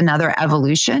think, just another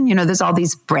evolution. There's all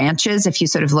these branches. If you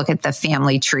sort of look at the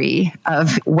family tree of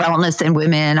wellness in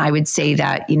women, I would say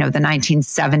that, the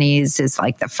 1970s is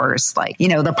like the first,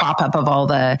 the pop up of all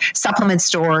the supplement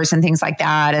stores and things like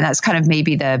that. And that's kind of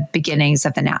maybe the beginnings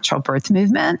of the natural birth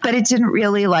movement, but it didn't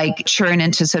really churn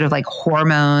into sort of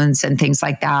hormones and things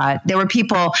like that. There were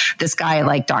people, this guy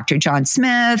like Dr. John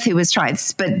Smith, who was trying,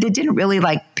 but it didn't really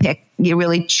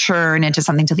really churn into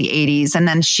something till the 80s. And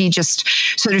then she just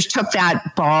sort of took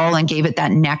that ball and gave it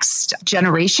that next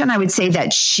generation. I would say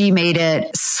that she made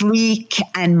it sleek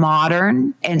and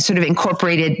modern and sort of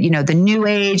incorporated, the new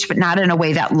age, but not in a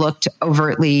way that looked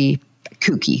overtly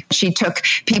kooky. She took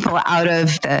people out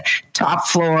of the top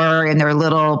floor in their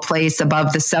little place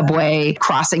above the subway,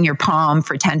 crossing your palm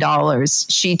for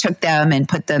 $10. She took them and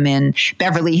put them in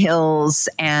Beverly Hills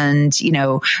and,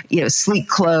 sleek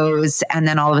clothes. And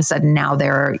then all of a sudden now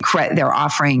they're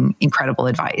offering incredible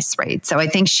advice, right? So I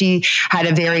think she had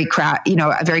a very crafty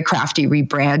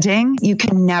rebranding. You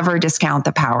can never discount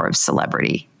the power of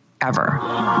celebrity, ever.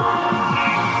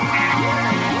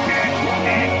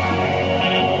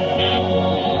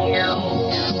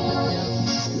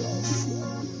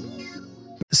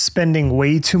 Spending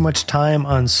way too much time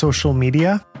on social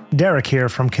media? Derek here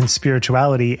from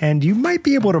Conspirituality, and you might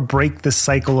be able to break the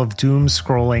cycle of doom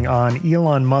scrolling on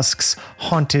Elon Musk's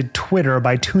haunted Twitter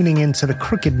by tuning into the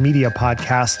Crooked Media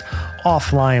podcast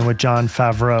Offline with Jon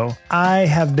Favreau. I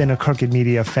have been a Crooked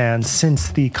Media fan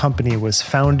since the company was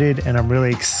founded, and I'm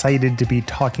really excited to be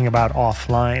talking about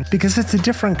Offline because it's a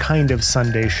different kind of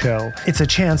Sunday show. It's a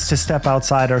chance to step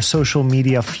outside our social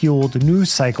media-fueled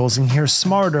news cycles and hear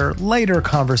smarter, lighter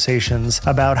conversations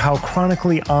about how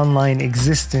chronically online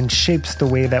existence shapes the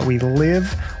way that we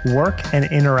live, work, and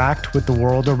interact with the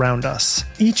world around us.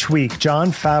 Each week, Jon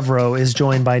Favreau is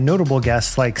joined by notable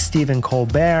guests like Stephen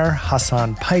Colbert,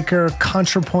 Hassan Piker,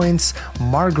 ContraPoints,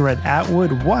 Margaret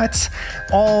Atwood,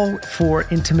 all for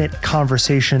intimate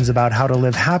conversations about how to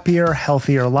live happier,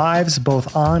 healthier lives,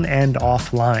 both on and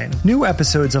offline. New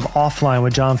episodes of Offline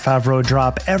with Jon Favreau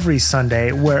drop every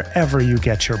Sunday wherever you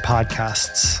get your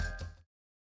podcasts.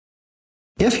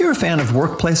 If you're a fan of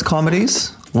workplace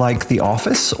comedies like The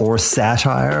Office or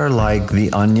satire like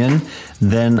The Onion,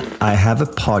 then I have a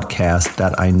podcast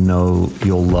that I know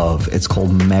you'll love. It's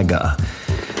called Mega.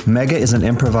 Mega is an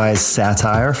improvised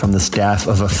satire from the staff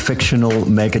of a fictional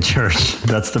mega church.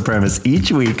 That's the premise.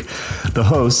 Each week, the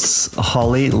hosts,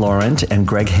 Holly Laurent and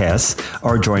Greg Hess,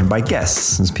 are joined by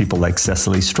guests, people like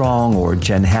Cecily Strong or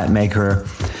Jen Hatmaker,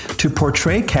 to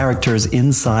portray characters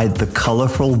inside the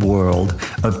colorful world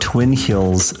of Twin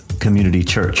Hills Community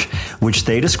Church, which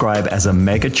they describe as a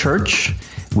mega church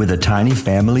with a tiny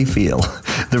family feel.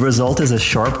 The result is a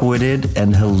sharp-witted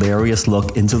and hilarious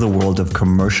look into the world of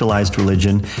commercialized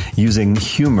religion using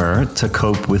humor to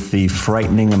cope with the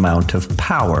frightening amount of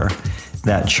power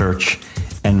that church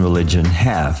and religion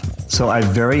have. So I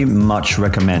very much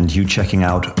recommend you checking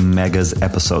out Mega's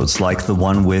episodes, like the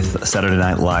one with Saturday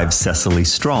Night Live's Cecily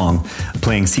Strong,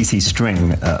 playing CeCe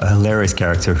String, a hilarious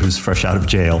character who's fresh out of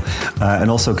jail, and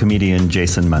also comedian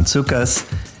Jason Mantzoukas.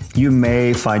 You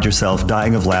may find yourself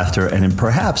dying of laughter and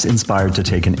perhaps inspired to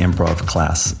take an improv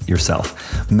class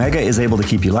yourself. Mega is able to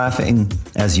keep you laughing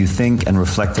as you think and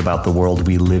reflect about the world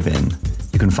we live in.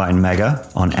 You can find Mega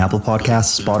on Apple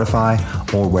Podcasts, Spotify,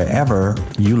 or wherever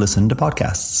you listen to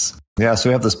podcasts. Yeah, so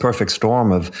we have this perfect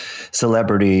storm of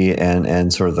celebrity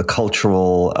and sort of the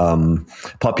cultural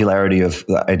popularity of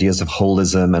the ideas of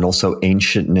holism and also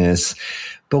ancientness.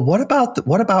 But what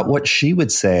about what she would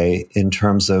say in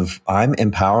terms of I'm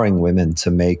empowering women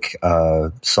to make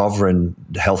sovereign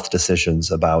health decisions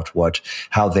about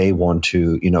how they want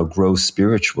to grow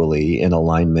spiritually in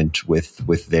alignment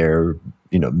with their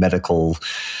medical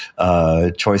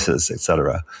choices,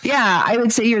 etc. Yeah, I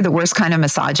would say you're the worst kind of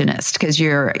misogynist because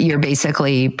you're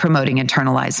basically promoting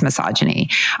internalized misogyny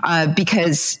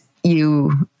because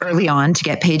you early on, to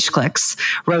get page clicks,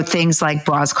 wrote things like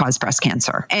bras cause breast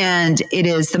cancer. And it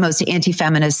is the most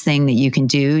anti-feminist thing that you can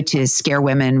do to scare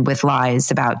women with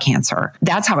lies about cancer.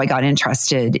 That's how I got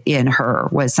interested in her,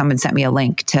 was someone sent me a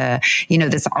link to,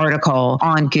 this article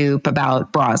on Goop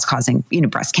about bras causing,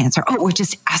 breast cancer. Oh, we're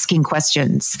just asking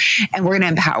questions and we're going to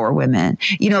empower women.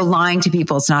 Lying to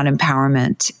people is not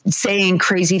empowerment. Saying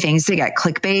crazy things to get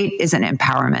clickbait isn't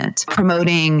empowerment.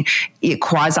 Promoting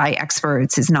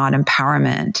quasi-experts is not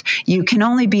empowerment. You can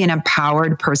only be an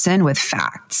empowered person with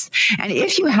facts. And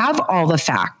if you have all the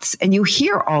facts and you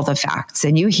hear all the facts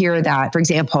and you hear that, for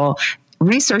example,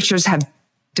 researchers have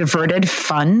diverted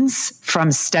funds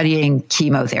from studying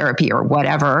chemotherapy or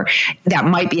whatever that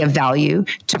might be of value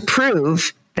to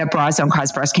prove that bras don't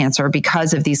cause breast cancer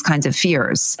because of these kinds of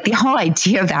fears. The whole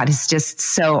idea of that is just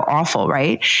so awful,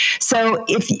 right? So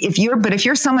if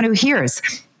you're someone who hears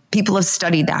people have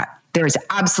studied that, there is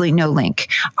absolutely no link.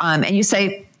 And you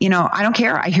say, I don't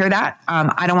care. I hear that.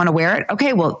 I don't want to wear it.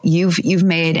 Okay, well, you've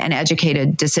made an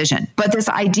educated decision. But this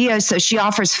idea, so she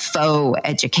offers faux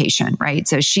education, right?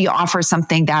 So she offers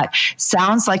something that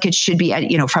sounds like it should be,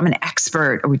 from an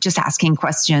expert or just asking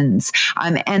questions.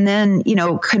 And then,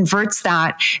 converts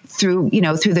that through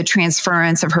the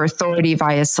transference of her authority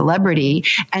via celebrity.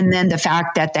 And then the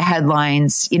fact that the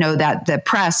headlines, that the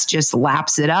press just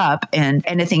laps it up and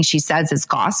anything she says is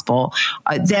gospel.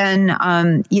 Then,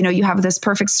 you have this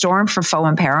perfect storm for faux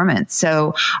empowerment.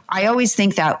 So I always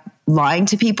think that lying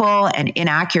to people and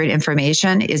inaccurate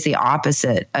information is the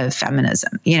opposite of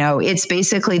feminism. It's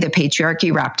basically the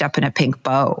patriarchy wrapped up in a pink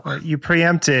bow. You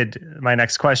preempted my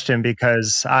next question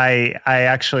because I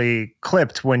actually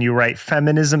clipped when you write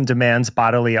feminism demands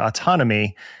bodily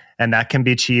autonomy, and that can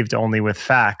be achieved only with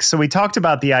facts. So we talked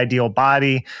about the ideal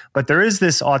body, but there is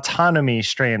this autonomy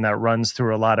strain that runs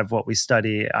through a lot of what we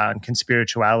study on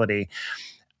conspirituality.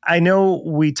 I know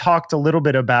we talked a little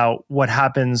bit about what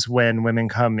happens when women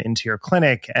come into your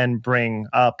clinic and bring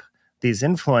up these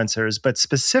influencers, but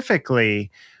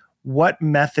specifically, what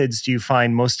methods do you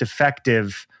find most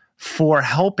effective for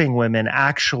helping women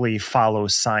actually follow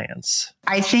science?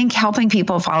 I think helping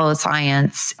people follow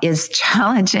science is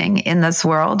challenging in this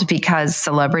world because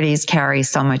celebrities carry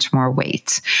so much more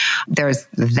weight. There's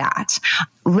that.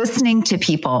 Listening to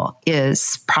people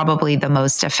is probably the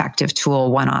most effective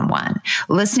tool one-on-one.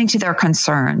 Listening to their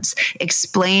concerns,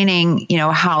 explaining,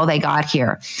 how they got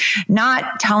here,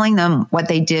 not telling them what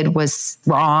they did was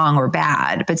wrong or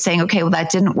bad, but saying, okay, well,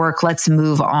 that didn't work. Let's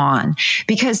move on,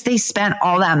 because they spent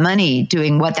all that money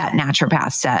doing what that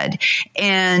naturopath said.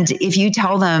 And if you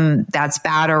tell them that's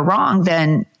bad or wrong,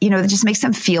 then, it just makes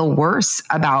them feel worse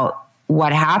about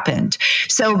what happened.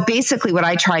 So basically what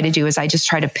I try to do is I just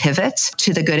try to pivot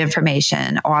to the good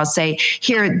information, or I'll say,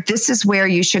 here, this is where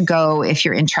you should go if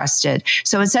you're interested.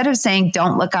 So instead of saying,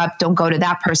 don't look up, don't go to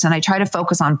that person, I try to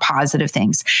focus on positive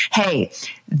things. Hey,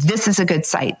 this is a good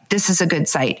site. This is a good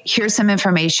site. Here's some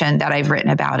information that I've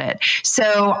written about it.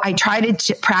 So I try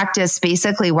to practice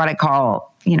basically what I call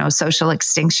social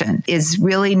extinction, is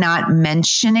really not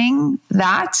mentioning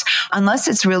that unless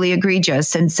it's really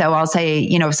egregious. And so I'll say,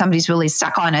 if somebody's really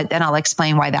stuck on it, then I'll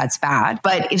explain why that's bad.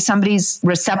 But if somebody's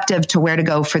receptive to where to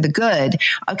go for the good,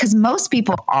 because most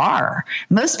people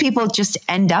just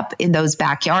end up in those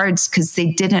backyards because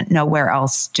they didn't know where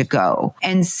else to go.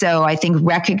 And so I think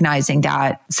recognizing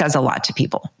that says a lot to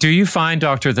people. Do you find,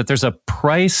 doctor, that there's a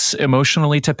price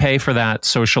emotionally to pay for that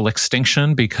social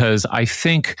extinction? Because I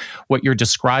think what you're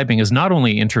describing is not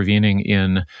only intervening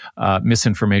in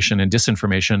misinformation and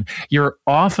disinformation, you're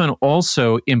often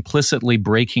also implicitly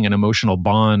breaking an emotional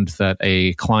bond that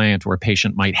a client or a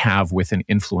patient might have with an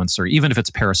influencer, even if it's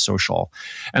parasocial.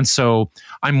 And so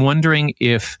I'm wondering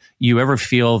if you ever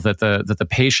feel that the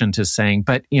patient is saying,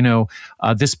 but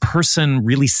this person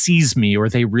really sees me, or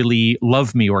they really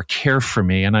love me or care for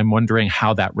me, and I'm wondering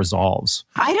how that resolves.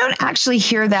 I don't actually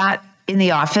hear that in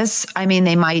the office. I mean,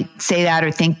 they might say that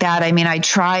or think that. I mean, I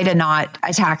try to not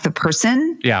attack the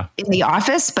person in the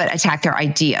office, but attack their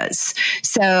ideas.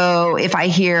 So if I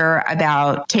hear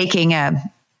about taking an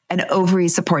ovary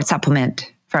support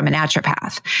supplement from a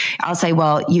naturopath, I'll say,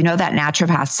 well, that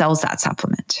naturopath sells that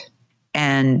supplement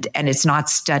and it's not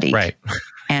studied. Right.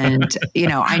 And,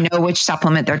 I know which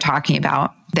supplement they're talking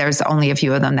about. There's only a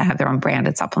few of them that have their own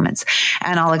branded supplements.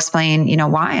 And I'll explain,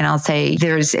 why. And I'll say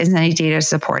there isn't any data to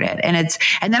support it. And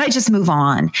then I just move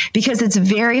on, because it's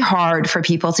very hard for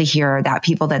people to hear that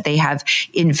people that they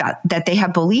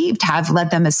have believed have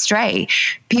led them astray.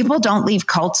 People don't leave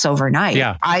cults overnight.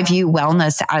 Yeah. I view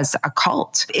wellness as a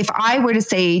cult. If I were to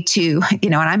say to,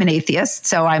 and I'm an atheist,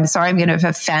 so I'm sorry I'm going to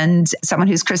offend someone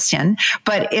who's Christian,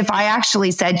 but if I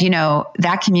actually said,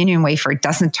 that communion wafer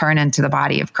doesn't turn into the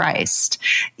body of Christ,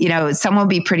 someone would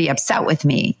be pretty upset with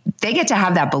me. They get to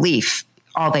have that belief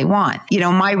all they want.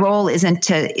 My role isn't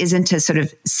to sort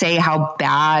of say how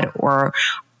bad or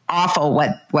awful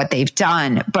what they've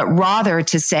done, but rather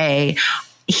to say,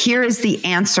 here is the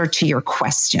answer to your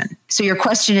question. So your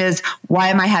question is, why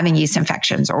am I having yeast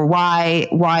infections? Or why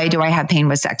do I have pain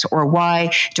with sex? Or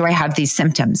why do I have these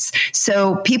symptoms?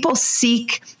 So people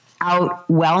seek out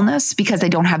wellness because they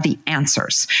don't have the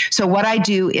answers. So what I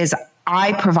do is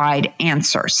I provide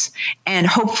answers. And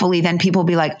hopefully then people will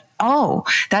be like, oh,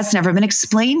 that's never been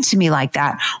explained to me like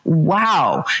that.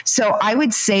 Wow. So I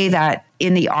would say that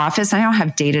in the office, I don't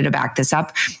have data to back this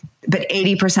up, but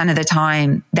 80% of the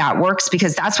time that works,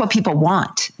 because that's what people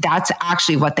want. That's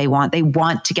actually what they want. They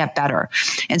want to get better.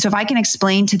 And so if I can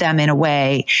explain to them in a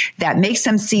way that makes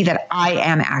them see that I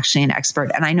am actually an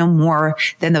expert and I know more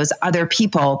than those other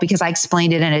people because I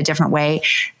explained it in a different way,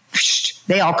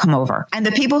 they all come over. And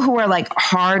the people who are like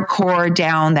hardcore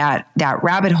down that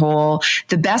rabbit hole,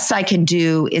 the best I can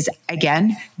do is,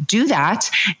 again, do that.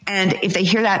 And if they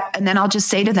hear that, and then I'll just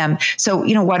say to them, so,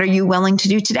 what are you willing to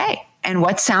do today? And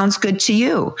what sounds good to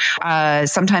you?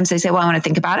 Sometimes they say, well, I want to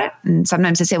think about it. And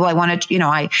sometimes they say, well, I want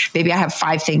to, maybe I have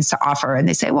 5 things to offer. And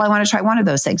they say, well, I want to try one of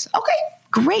those things. Okay,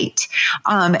 great.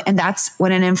 And that's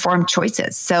what an informed choice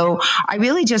is. So I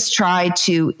really just try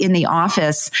to, in the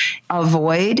office,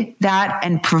 avoid that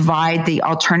and provide the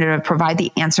alternative, provide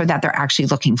the answer that they're actually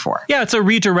looking for. Yeah, it's a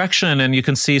redirection. And you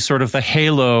can see sort of the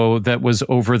halo that was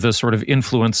over the sort of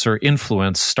influencer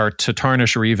influence start to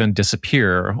tarnish or even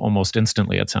disappear almost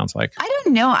instantly, it sounds like. I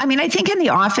don't know. I mean, I think in the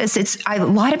office, a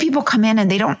lot of people come in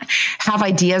and they don't have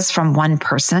ideas from one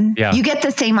person. Yeah. You get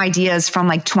the same ideas from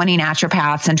like 20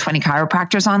 naturopaths and 20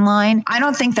 chiropractors online. I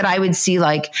don't think that I would see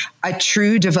like a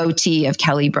true devotee of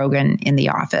Kelly Brogan in the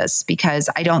office, because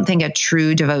I don't think a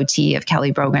true devotee of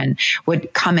Kelly Brogan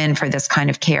would come in for this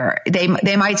kind of care. They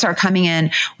might start coming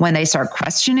in when they start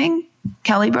questioning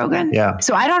Kelly Brogan. Yeah.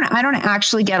 So I don't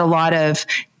actually get a lot of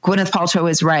Gwyneth Paltrow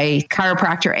is right,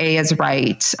 chiropractor A is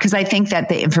right, because I think that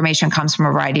the information comes from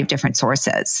a variety of different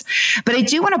sources. But I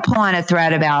do want to pull on a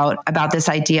thread about this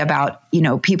idea about,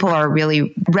 people are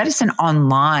really reticent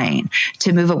online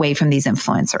to move away from these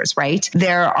influencers, right?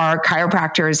 There are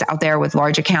chiropractors out there with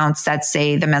large accounts that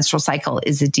say the menstrual cycle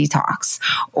is a detox,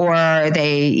 or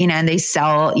they, and they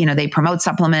sell, they promote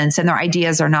supplements and their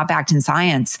ideas are not backed in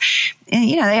science. And,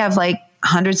 they have like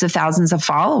hundreds of thousands of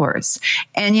followers.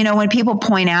 And, when people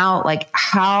point out like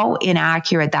how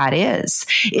inaccurate that is,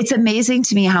 it's amazing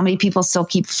to me how many people still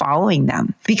keep following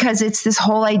them, because it's this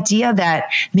whole idea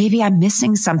that maybe I'm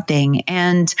missing something.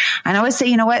 And I always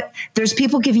say, there's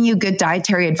people giving you good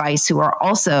dietary advice who are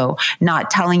also not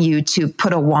telling you to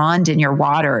put a wand in your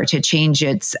water to change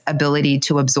its ability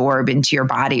to absorb into your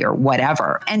body or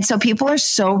whatever. And so people are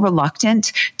so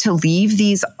reluctant to leave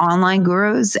these online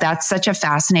gurus. That's such a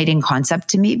fascinating concept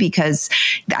to me, because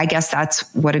I guess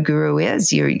that's what a guru is.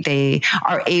 They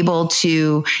are able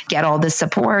to get all this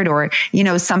support, or,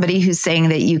 somebody who's saying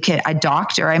that a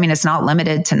doctor, I mean, it's not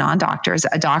limited to non-doctors,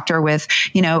 a doctor with,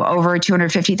 over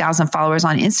 250,000 followers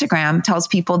on Instagram tells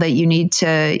people that you need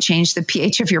to change the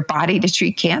pH of your body to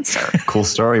treat cancer. Cool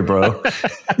story, bro.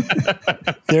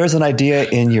 There's an idea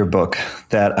in your book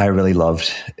that I really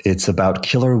loved. It's about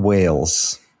killer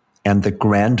whales and the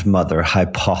grandmother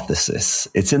hypothesis.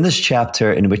 It's in this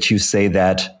chapter in which you say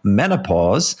that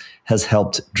menopause has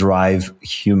helped drive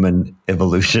human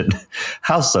evolution.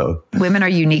 How so? Women are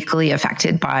uniquely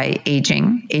affected by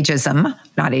ageism.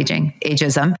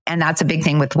 And that's a big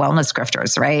thing with wellness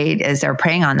grifters, right? Is they're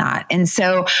preying on that. And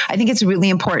so I think it's really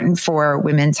important for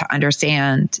women to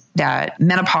understand that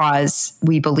menopause,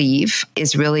 we believe,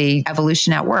 is really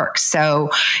evolution at work. So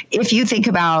if you think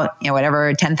about,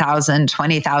 whatever, 10,000,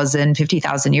 20,000,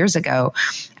 50,000 years ago,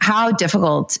 how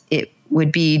difficult it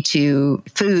would be to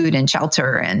food and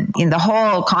shelter, and the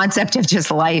whole concept of just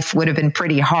life would have been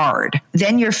pretty hard.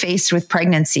 Then you're faced with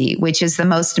pregnancy, which is the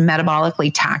most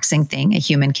metabolically taxing thing a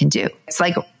human can do. It's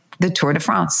like the Tour de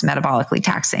France, metabolically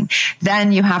taxing.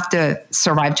 Then you have to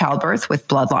survive childbirth with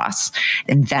blood loss.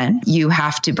 And then you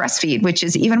have to breastfeed, which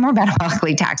is even more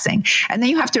metabolically taxing. And then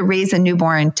you have to raise a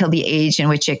newborn till the age in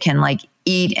which it can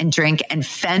eat and drink and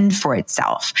fend for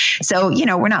itself. So,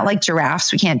 we're not like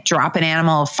giraffes. We can't drop an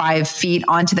animal 5 feet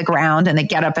onto the ground and they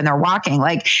get up and they're walking.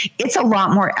 Like, it's a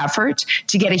lot more effort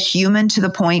to get a human to the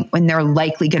point when they're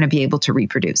likely going to be able to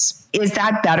reproduce. Is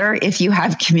that better if you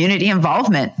have community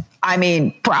involvement? I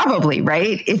mean, probably,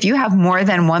 right? If you have more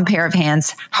than one pair of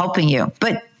hands helping you,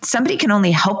 but somebody can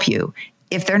only help you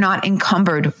if they're not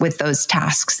encumbered with those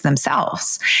tasks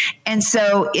themselves. And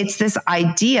so it's this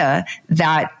idea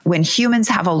that when humans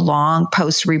have a long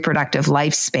post-reproductive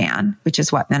lifespan, which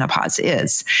is what menopause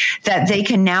is, that they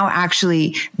can now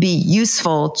actually be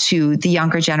useful to the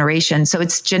younger generation. So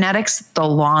it's genetics, the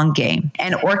long game.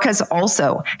 And orcas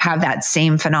also have that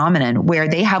same phenomenon where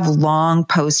they have long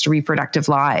post-reproductive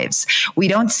lives. We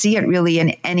don't see it really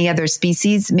in any other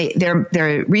species.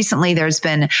 Recently, there's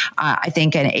been, I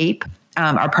think, an ape,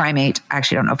 or primate.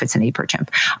 Actually, I don't know if it's an ape or chimp.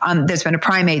 There's been a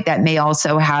primate that may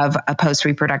also have a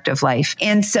post-reproductive life.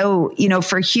 And so,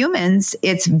 for humans,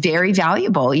 it's very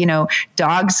valuable.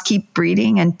 Dogs keep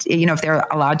breeding and, if they're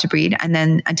allowed to breed, and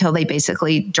then until they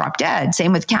basically drop dead.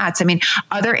 Same with cats. I mean,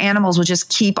 other animals will just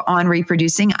keep on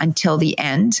reproducing until the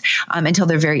end, until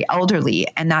they're very elderly.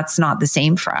 And that's not the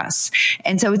same for us.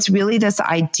 And so it's really this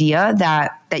idea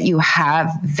that you have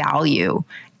value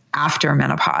after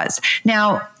menopause.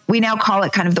 Now, we now call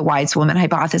it kind of the wise woman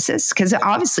hypothesis, because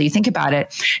obviously you think about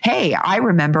it. Hey, I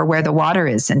remember where the water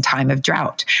is in time of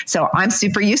drought. So I'm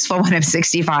super useful when I'm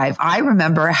 65. I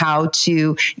remember how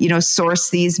to, source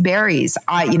these berries.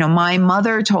 My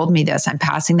mother told me this. I'm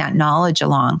passing that knowledge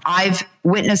along. I've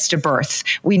witnessed a birth.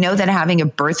 We know that having a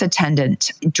birth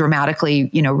attendant dramatically,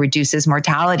 reduces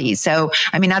mortality. So,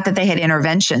 not that they had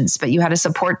interventions, but you had a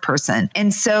support person.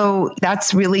 And so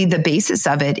that's really the basis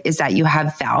of it, is that you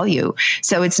have value.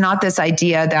 So it's not this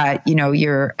idea that,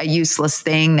 you're a useless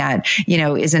thing that,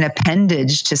 is an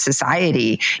appendage to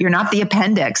society. You're not the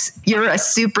appendix. You're a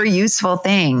super useful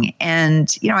thing.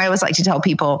 And, I always like to tell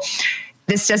people,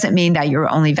 this doesn't mean that your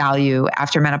only value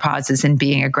after menopause is in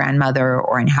being a grandmother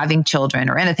or in having children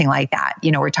or anything like that.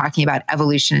 We're talking about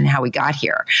evolution and how we got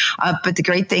here. But the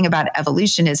great thing about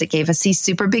evolution is it gave us these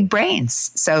super big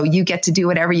brains. So you get to do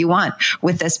whatever you want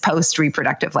with this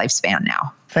post-reproductive lifespan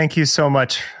now. Thank you so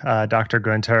much, Dr.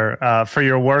 Gunter, for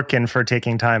your work and for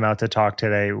taking time out to talk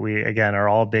today. We, again, are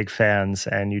all big fans,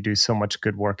 and you do so much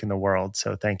good work in the world.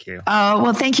 So thank you. Oh,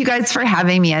 well, thank you guys for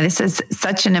having me. This is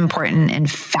such an important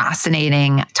and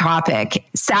fascinating topic.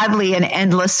 Sadly, an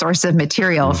endless source of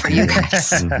material for you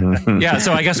guys. Yeah,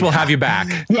 so I guess we'll have you back.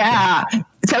 Yeah.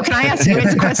 So can I ask you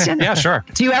guys a question? Yeah, sure.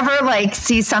 Do you ever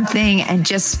see something and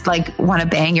just want to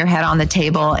bang your head on the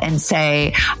table and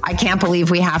say, I can't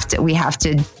believe we have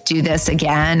to do this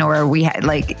again? Or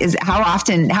how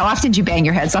often do you bang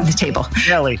your heads on the table?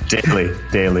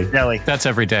 Daily. That's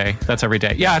every day.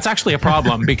 Yeah, it's actually a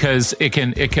problem because it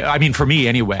can, for me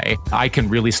anyway, I can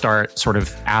really start sort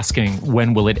of asking,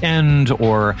 when will it end?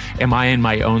 Or am I in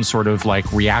my own sort of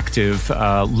reactive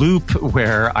loop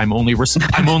where I'm only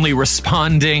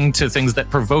responding to things that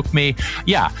provoke me?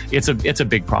 Yeah, it's a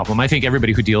big problem. I think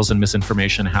everybody who deals in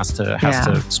misinformation has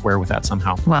to square with that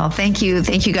somehow. Well, thank you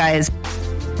guys.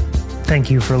 Thank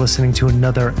you for listening to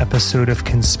another episode of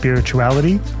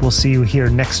Conspirituality. We'll see you here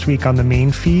next week on the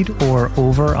main feed or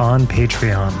over on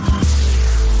Patreon.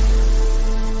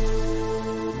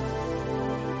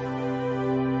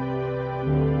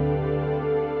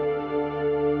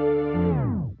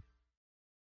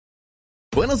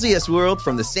 Buenos dias, world,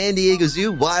 from the San Diego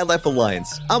Zoo Wildlife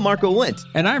Alliance. I'm Marco Wendt.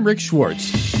 And I'm Rick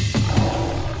Schwartz.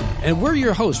 And we're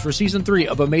your hosts for Season 3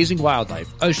 of Amazing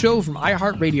Wildlife, a show from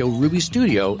iHeartRadio Ruby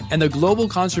Studio and the global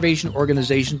conservation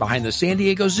organization behind the San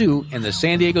Diego Zoo and the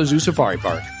San Diego Zoo Safari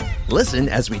Park. Listen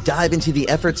as we dive into the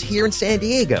efforts here in San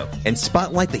Diego and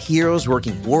spotlight the heroes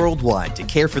working worldwide to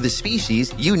care for the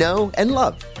species you know and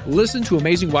love. Listen to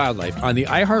Amazing Wildlife on the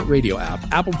iHeartRadio app,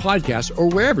 Apple Podcasts, or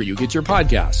wherever you get your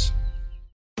podcasts.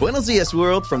 Buenos dias,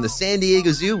 world, from the San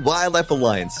Diego Zoo Wildlife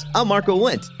Alliance. I'm Marco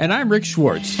Wendt. And I'm Rick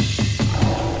Schwartz.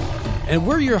 And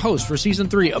we're your hosts for Season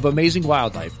 3 of Amazing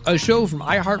Wildlife, a show from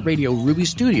iHeartRadio Ruby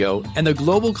Studio and the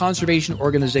global conservation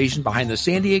organization behind the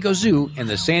San Diego Zoo and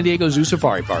the San Diego Zoo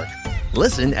Safari Park.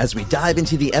 Listen as we dive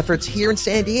into the efforts here in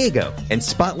San Diego and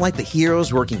spotlight the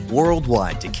heroes working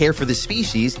worldwide to care for the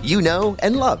species you know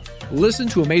and love. Listen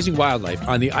to Amazing Wildlife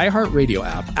on the iHeartRadio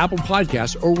app, Apple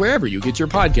Podcasts, or wherever you get your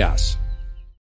podcasts.